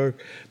America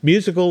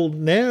musical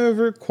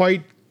never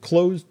quite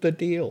closed the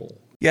deal.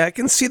 Yeah, I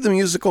can see the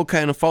musical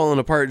kind of falling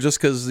apart just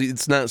because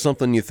it's not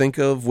something you think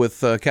of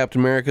with Captain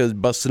America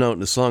busting out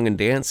into song and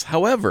dance.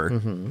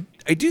 However,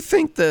 I do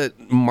think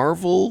that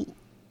Marvel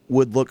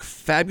would look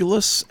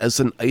fabulous as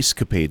an Ice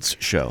Capades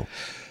show.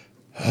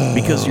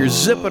 Because you're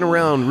zipping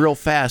around real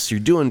fast,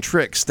 you're doing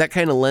tricks. That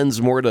kind of lends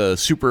more to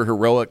super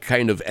heroic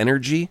kind of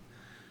energy.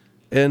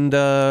 And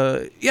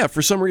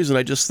for some reason,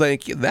 I just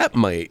think that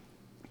might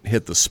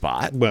hit the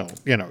spot. Well,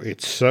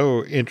 it's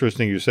so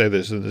interesting you say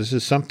this, and this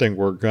is something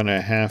we're going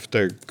to have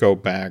to go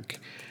back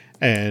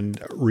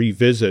and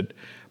revisit.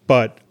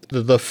 But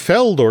the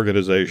Feld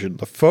organization,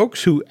 the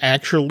folks who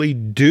actually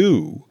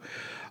do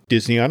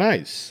Disney on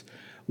Ice,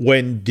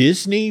 when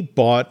Disney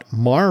bought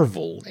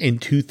Marvel in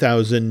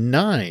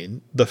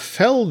 2009, the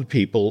Feld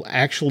people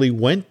actually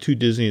went to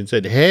Disney and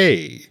said,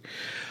 hey,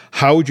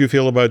 how would you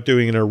feel about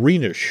doing an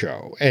arena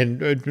show?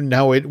 And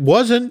now it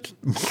wasn't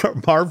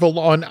Marvel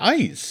on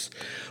Ice,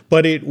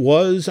 but it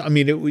was,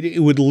 it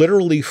would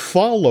literally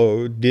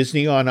follow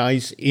Disney on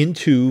Ice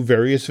into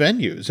various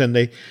venues. And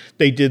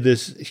they did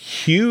this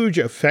huge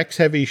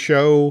effects-heavy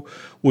show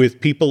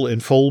with people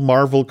in full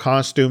Marvel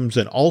costumes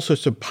and all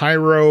sorts of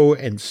pyro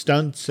and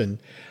stunts. And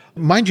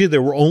mind you,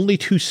 there were only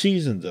 2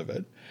 seasons of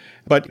it.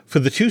 But for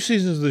the 2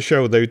 seasons of the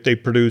show, they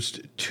produced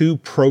 2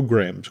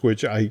 programs,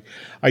 which I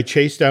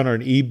chased down on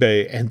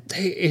eBay, and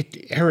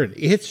Aaron,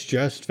 it's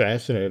just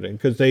fascinating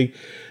because they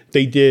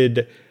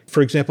did,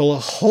 for example, a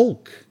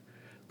Hulk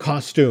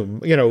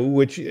costume,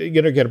 which,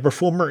 get a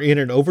performer in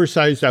an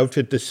oversized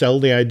outfit to sell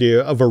the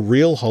idea of a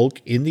real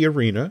Hulk in the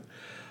arena.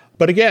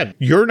 But again,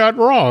 you're not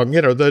wrong.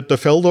 The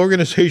Feld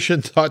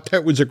organization thought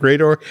that was a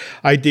great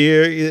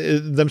idea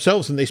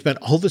themselves, and they spent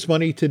all this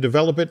money to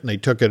develop it, and they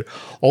took it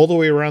all the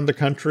way around the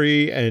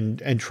country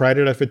and tried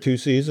it out for 2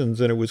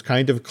 seasons, and it was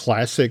kind of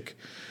classic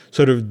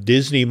sort of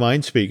Disney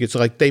mind speak. It's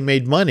like they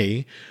made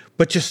money,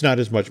 but just not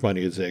as much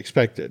money as they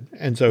expected.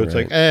 And so it's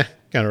like,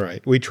 all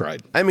right, we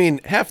tried. I mean,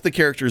 half the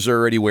characters are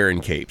already wearing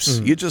capes.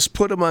 You just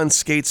put them on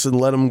skates and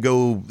let them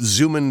go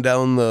zooming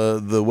down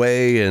the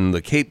way, and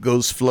the cape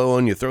goes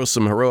flowing. You throw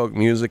some heroic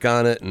music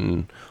on it,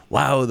 and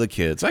wow, the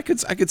kids. I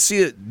could see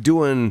it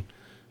doing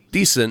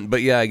decent,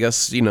 but yeah, I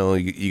guess,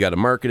 you got to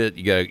market it.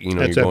 You got,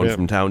 you're going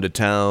from town to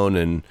town,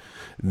 and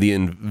the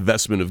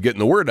investment of getting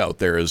the word out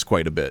there is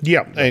quite a bit.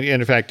 Yeah, and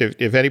in fact,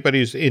 if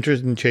anybody's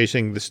interested in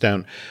chasing this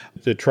down,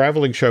 the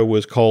traveling show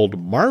was called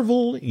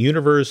Marvel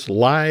Universe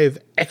Live !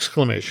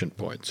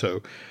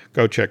 So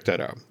go check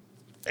that out.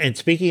 And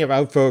speaking of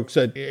out, folks,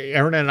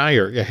 Aaron and I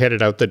are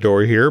headed out the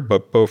door here,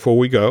 but before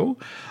we go,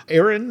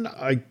 Aaron,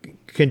 I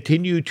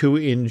continue to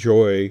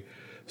enjoy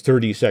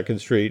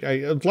 32nd Street,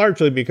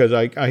 largely because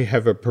I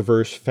have a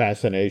perverse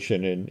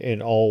fascination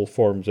in all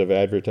forms of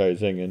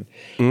advertising, and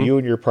you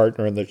and your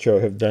partner on the show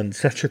have done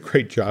such a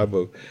great job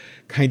of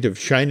kind of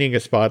shining a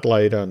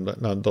spotlight on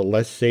the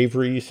less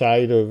savory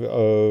side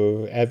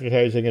of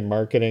advertising and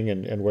marketing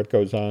and what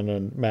goes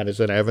on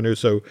Madison Avenue.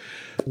 So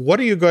what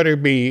are you going to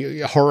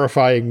be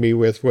horrifying me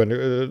with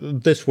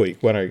this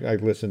week when I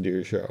listen to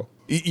your show?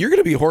 You're going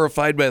to be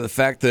horrified by the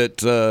fact that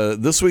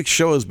this week's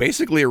show is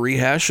basically a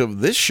rehash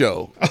of this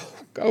show.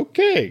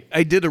 Okay.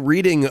 I did a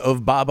reading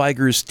of Bob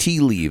Iger's Tea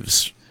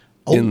Leaves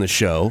in the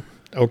show.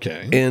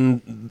 Okay.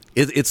 And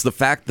it's the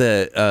fact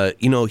that,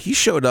 he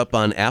showed up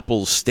on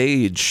Apple's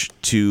stage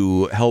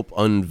to help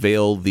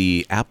unveil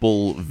the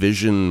Apple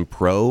Vision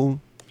Pro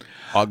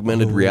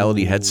augmented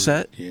reality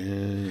headset.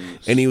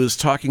 Yes. And he was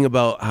talking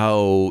about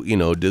how,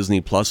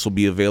 Disney Plus will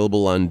be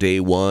available on day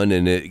one.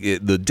 And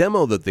the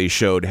demo that they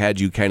showed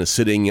had you kind of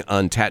sitting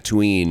on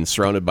Tatooine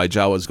surrounded by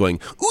Jawas going,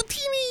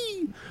 Utini!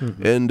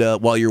 And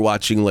while you're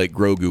watching like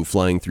Grogu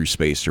flying through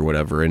space or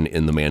whatever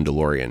in The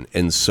Mandalorian.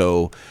 And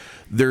so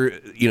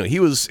he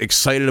was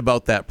excited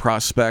about that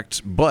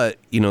prospect, but,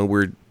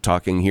 we're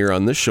talking here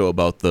on this show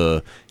about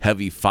the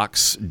heavy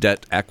Fox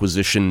debt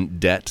acquisition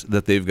debt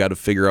that they've got to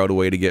figure out a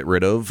way to get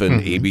rid of,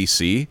 and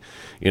ABC,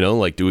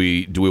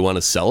 do we want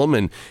to sell them?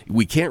 And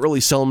we can't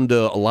really sell them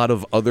to a lot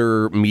of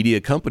other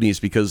media companies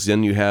because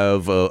then you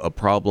have a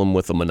problem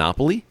with a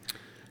monopoly.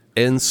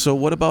 And so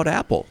what about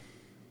Apple?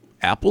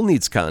 Apple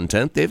needs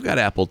content. They've got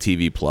Apple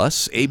TV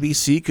Plus.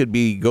 ABC could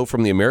go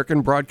from the American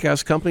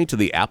Broadcast Company to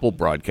the Apple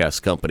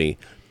Broadcast Company.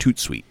 Toot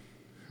sweet.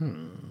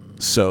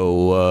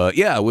 So,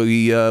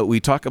 we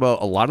talk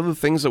about a lot of the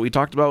things that we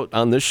talked about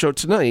on this show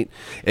tonight,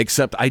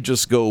 except I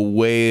just go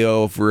way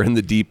over in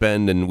the deep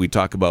end, and we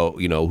talk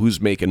about, who's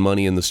making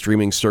money in the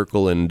streaming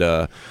circle and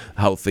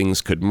how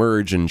things could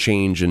merge and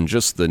change in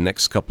just the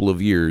next couple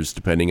of years,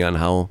 depending on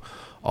how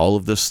all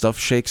of this stuff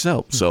shakes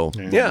out. So,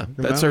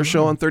 that's our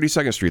show on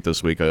 32nd Street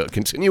this week, a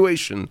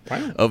continuation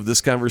of this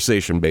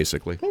conversation,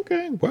 basically.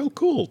 Okay, well,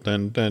 cool.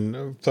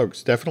 Then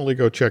folks, definitely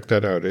go check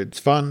that out. It's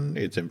fun,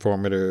 it's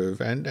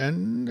informative, and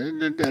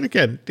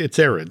again, it's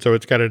Aaron, so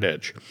it's got an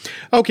edge.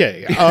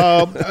 Okay,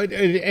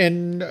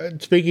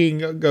 and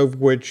speaking of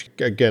which,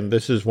 again,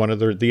 this is one of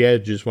the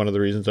edge is one of the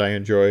reasons I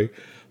enjoy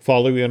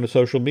following you on the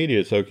social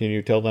media. So can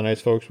you tell the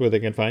nice folks where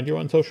they can find you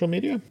on social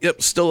media?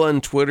 Yep, still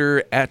on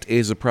Twitter at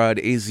Azaprod,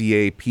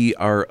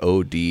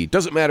 AZAPROD.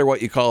 Doesn't matter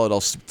what you call it,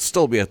 I'll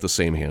still be at the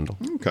same handle.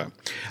 Okay.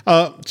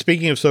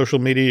 Speaking of social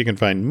media, you can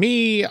find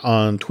me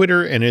on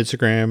Twitter and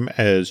Instagram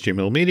as Jim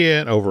Hill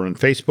Media, and over on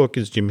Facebook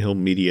is Jim Hill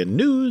Media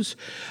News.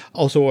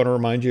 Also want to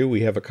remind you,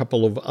 we have a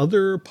couple of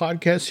other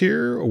podcasts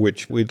here,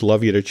 which we'd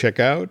love you to check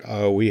out.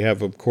 We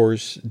have, of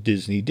course,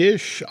 Disney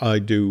Dish, I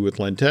do with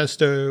Len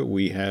Testa.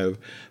 We have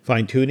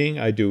Fine Tuning,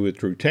 I do with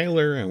Drew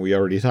Taylor, and we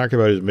already talked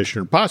about his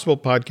Mission Impossible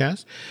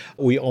podcast.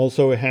 We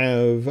also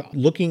have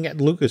Looking at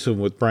Lucasfilm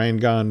with Brian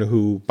Gunn,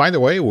 who, by the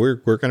way, we're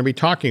going to be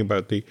talking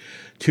about the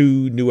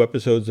 2 new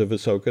episodes of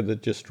Ahsoka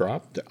that just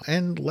dropped.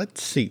 And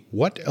let's see,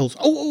 what else?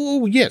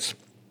 Oh, yes.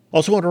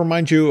 Also want to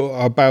remind you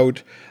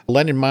about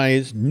Len and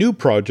Mai's new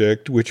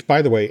project, which,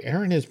 by the way,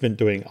 Aaron has been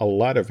doing a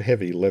lot of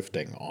heavy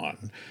lifting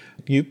on.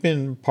 You've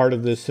been part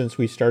of this since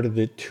we started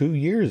it 2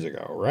 years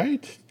ago,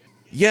 right?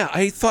 Yeah,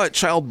 I thought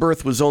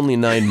childbirth was only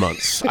 9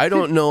 months. I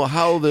don't know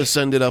how this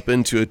ended up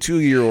into a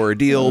 2-year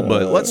ordeal,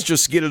 but let's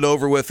just get it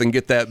over with and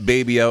get that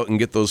baby out and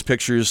get those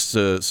pictures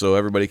so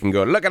everybody can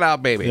go, look at our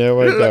baby.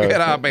 Look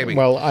at our baby.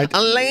 Well,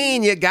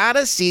 Elaine, you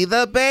gotta see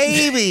the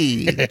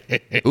baby.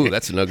 Ooh,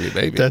 that's an ugly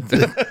baby.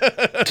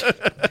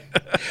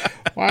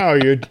 Wow,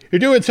 you're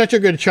doing such a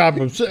good job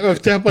of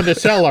helping to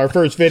sell our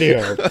first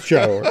video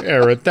show,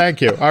 Aaron. Thank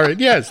you. All right,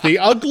 yes, the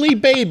ugly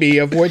baby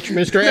of which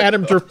Mr.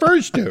 Adams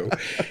refers to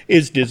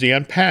is Disney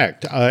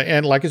Unpacked.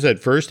 And like I said,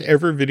 first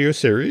ever video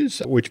series,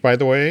 which, by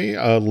the way,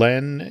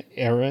 Len,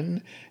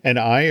 Aaron, and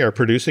I are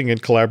producing in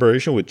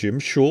collaboration with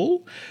Jim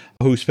Schul,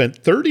 who spent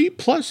 30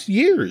 plus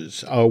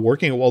years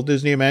working at Walt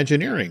Disney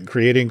Imagineering,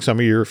 creating some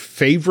of your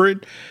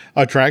favorite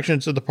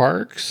attractions at the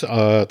parks,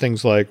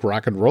 things like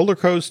Rock and Roller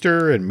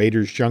Coaster and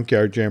Mater's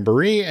Junkyard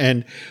Jamboree.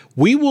 And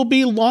we will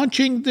be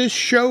launching this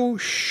show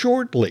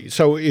shortly.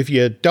 So if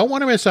you don't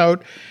want to miss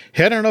out,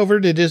 head on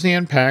over to Disney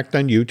Unpacked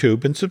on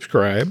YouTube and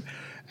subscribe.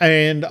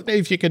 And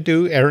if you could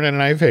do Aaron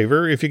and I a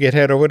favor, if you could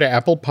head over to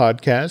Apple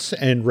Podcasts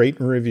and rate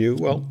and review,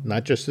 well,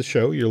 not just the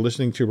show you're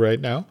listening to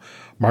right now,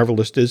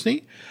 Marvelous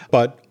Disney,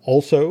 but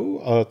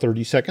also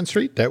 32nd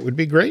Street, that would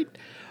be great.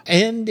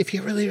 And if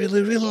you really,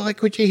 really, really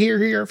like what you hear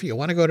here, if you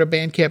want to go to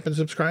Bandcamp and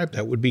subscribe,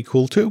 that would be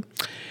cool too.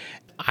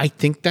 I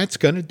think that's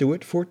going to do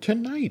it for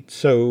tonight.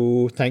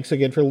 So thanks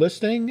again for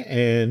listening,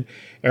 and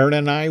Aaron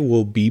and I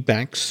will be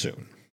back soon.